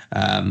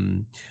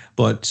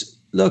 But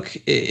look,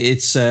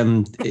 it's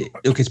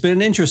been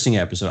an interesting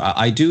episode.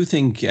 I do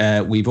think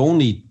we've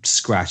only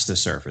scratched the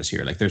surface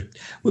here. Like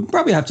we'll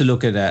probably have to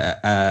look at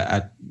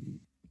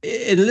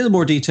in a little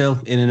more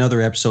detail in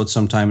another episode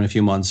sometime in a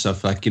few months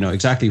of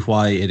exactly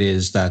why it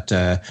is that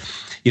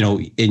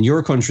in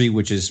your country,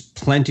 which is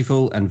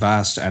plentiful and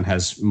vast and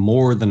has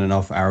more than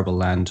enough arable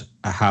land,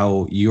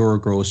 how your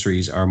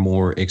groceries are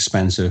more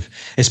expensive,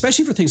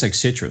 especially for things like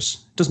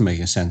citrus. Doesn't make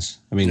any sense.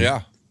 I mean,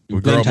 yeah, we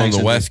grew up on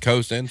the West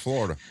Coast and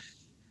Florida.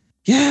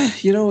 Yeah,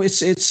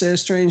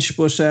 it's strange,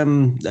 but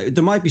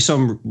there might be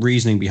some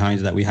reasoning behind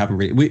it that we haven't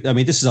really.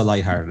 This is a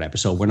lighthearted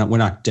episode. We're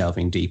not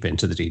delving deep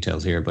into the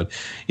details here, but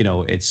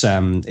it's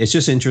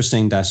just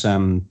interesting that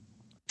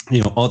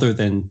other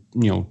than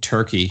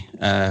turkey,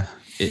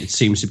 it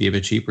seems to be a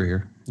bit cheaper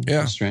here.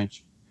 Yeah, it's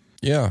strange.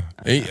 Yeah.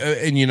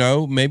 And, you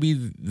know, maybe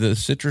the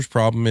citrus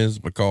problem is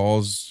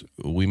because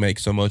we make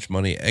so much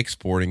money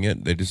exporting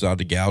it, they decide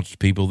to gouge the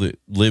people that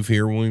live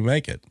here when we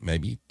make it.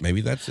 Maybe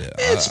that's it.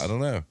 I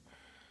don't know.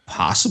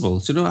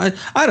 Possible. You know,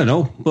 I don't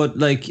know. But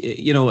like,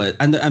 you know,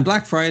 and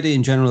Black Friday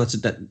in general,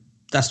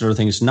 that's another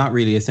thing. It's not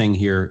really a thing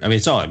here. I mean,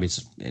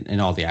 it's in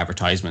all the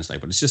advertisements,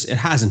 like, but it's just, it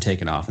hasn't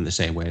taken off in the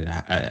same way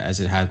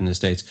as it had in the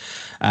States.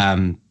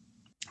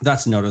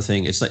 That's another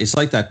thing. It's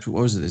like that.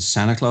 What was it? The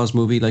Santa Claus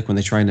movie? Like when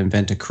they try and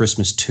invent a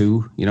Christmas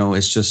 2, you know,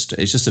 it's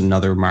just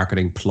another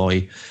marketing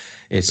ploy.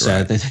 It's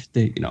right.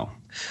 they you know,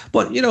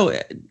 but you know,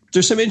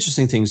 there's some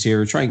interesting things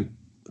here.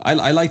 I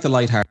like the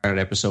lighthearted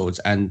episodes,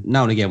 and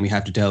now and again we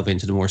have to delve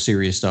into the more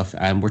serious stuff,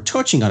 and we're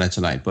touching on it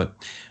tonight, but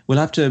we'll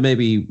have to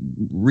maybe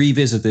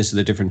revisit this at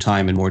a different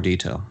time in more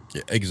detail.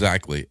 Yeah,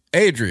 exactly.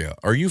 Adria,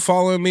 are you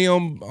following me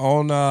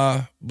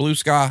on Blue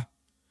Sky?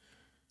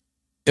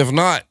 If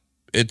not,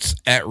 it's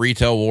at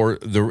Retail War.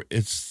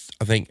 It's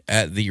I think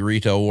at the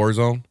Retail War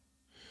Zone.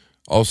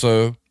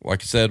 Also,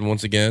 like I said,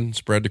 once again,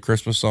 spread the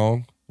Christmas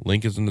song.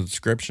 Link is in the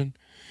description.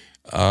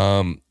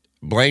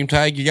 Blame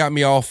Tag, you got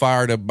me all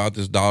fired up about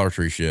this Dollar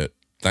Tree shit.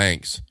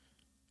 Thanks.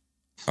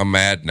 I'm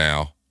mad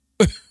now.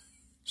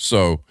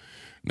 So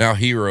now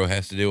Hero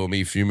has to deal with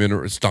me a few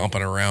minutes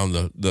stomping around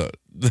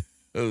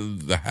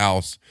the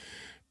house,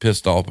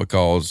 pissed off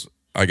because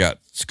I got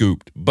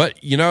scooped.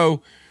 But you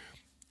know,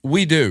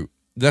 we do.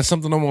 That's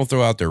something I'm gonna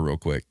throw out there real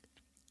quick.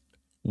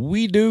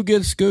 We do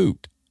get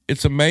scooped.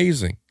 It's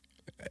amazing.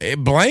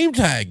 Blame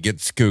Tag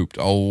gets scooped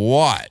a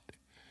lot,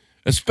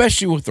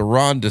 especially with the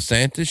Ron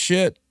DeSantis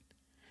shit.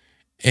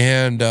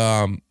 And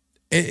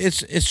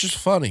it's just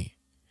funny.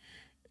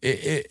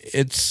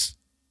 It's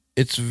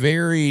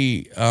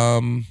very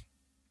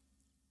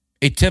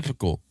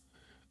atypical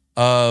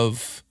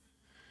of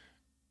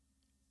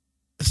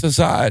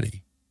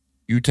society.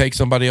 You take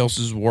somebody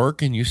else's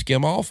work and you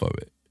skim off of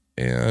it,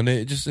 and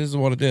it just is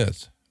what it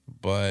is.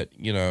 But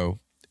you know,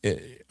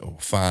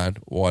 fine,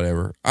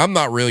 whatever. I'm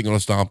not really going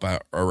to stomp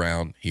out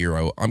around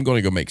Hero. I'm going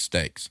to go make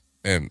steaks,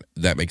 and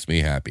that makes me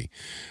happy.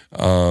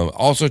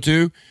 Also,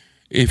 too.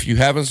 If you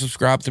haven't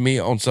subscribed to me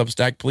on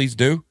Substack, please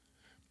do.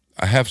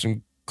 I have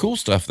some cool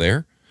stuff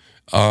there.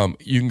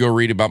 You can go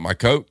read about my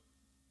coat,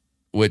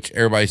 which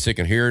everybody's sick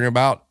of hearing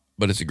about,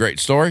 but it's a great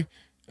story.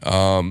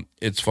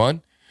 It's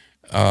fun.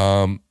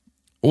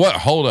 What?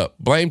 Hold up.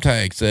 Blame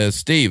Tag says,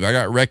 Steve, I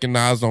got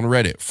recognized on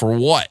Reddit. For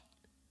what?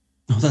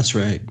 Oh, that's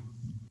right.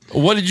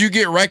 What did you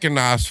get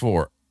recognized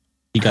for?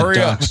 He got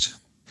doxxed.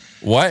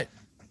 What?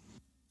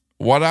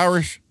 What,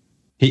 Irish?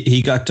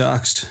 He got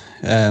doxxed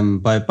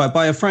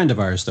by a friend of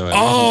ours, though.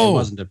 It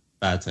wasn't a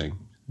bad thing.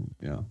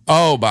 Yeah.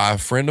 Oh, by a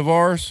friend of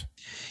ours?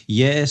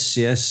 Yes.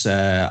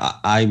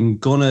 I'm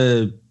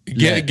gonna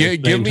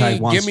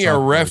give me a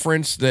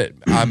reference that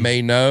I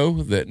may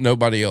know that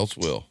nobody else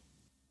will.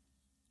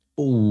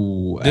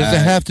 Oh, does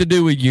it have to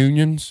do with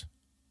unions?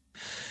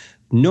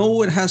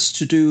 No, it has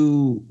to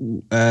do.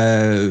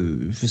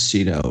 Let's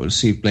see now. Let's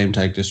see if Blame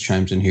Tag just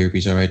chimes in here if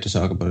he's all right to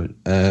talk about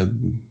it.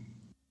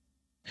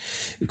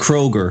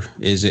 Kroger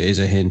is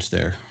a hint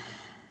there.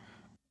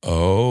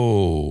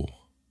 Oh,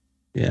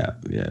 yeah,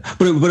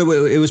 but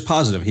it was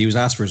positive. He was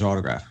asked for his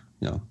autograph.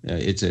 You know,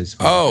 it's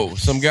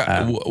some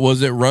guy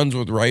was it runs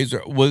with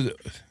razor was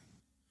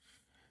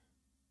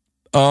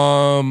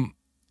some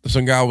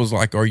guy was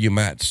like, "Are you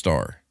Matt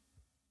Starr?"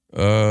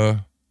 I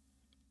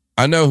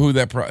know who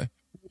that.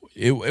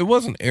 It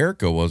wasn't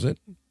Erica, was it?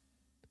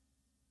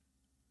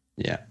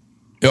 Yeah.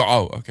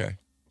 Oh, okay.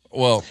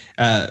 Well,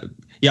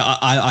 yeah,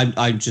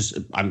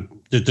 I'm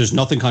there's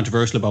nothing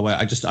controversial about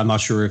it. I'm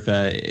not sure if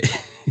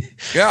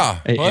yeah,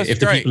 well, if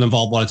the people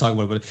involved want to talk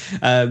about it,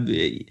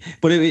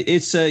 but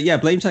it's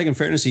Blame Tag, in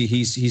fairness,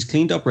 he's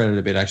cleaned up Reddit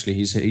a bit. Actually,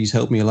 he's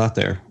helped me a lot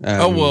there.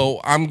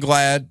 Well, I'm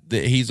glad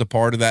that he's a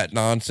part of that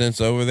nonsense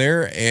over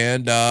there,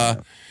 and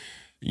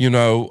you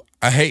know,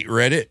 I hate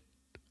Reddit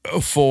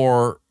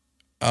for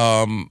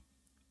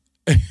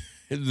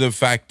the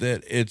fact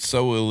that it's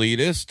so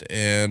elitist.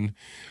 And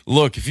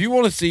look, if you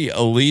want to see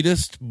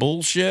elitist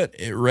bullshit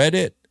at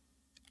Reddit,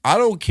 I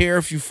don't care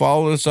if you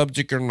follow the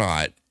subject or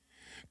not.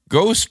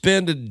 Go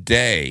spend a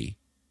day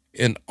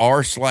in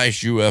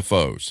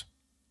r/UFOs.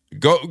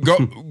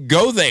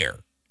 Go there.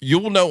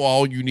 You'll know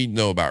all you need to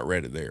know about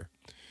Reddit there.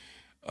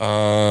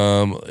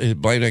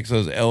 Blame X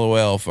says,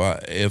 LOL,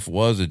 if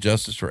was a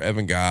justice for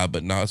Evan guy,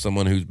 but not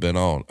someone who's been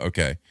on.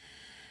 Okay.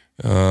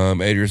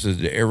 Adrian says,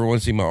 did everyone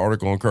see my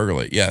article on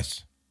Kergolate?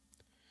 Yes.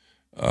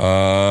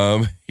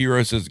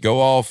 Hero says, go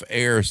off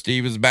air.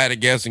 Steve is bad at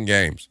guessing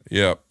games.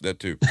 Yep, that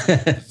too.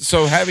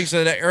 So having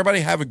said that, everybody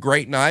have a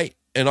great night.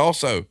 And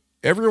also,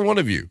 every one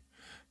of you,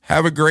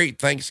 have a great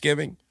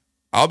Thanksgiving.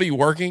 I'll be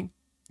working.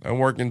 I'm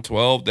working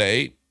 12 to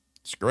 8.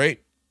 It's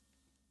great.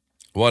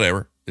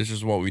 Whatever. This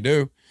is what we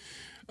do.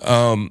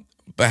 But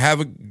have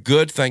a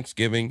good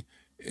Thanksgiving.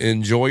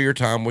 Enjoy your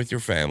time with your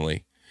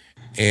family.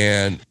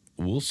 And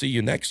we'll see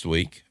you next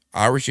week.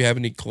 Irish, you have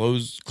any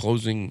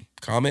closing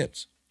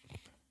comments?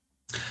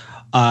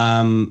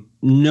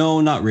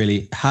 No, not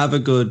really. Have a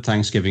good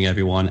Thanksgiving,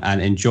 everyone,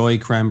 and enjoy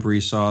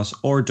cranberry sauce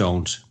or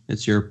don't.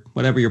 It's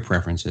whatever your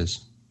preference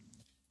is.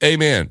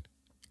 Amen.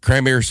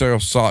 Cranberry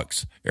sauce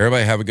sucks.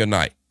 Everybody have a good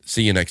night.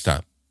 See you next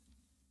time.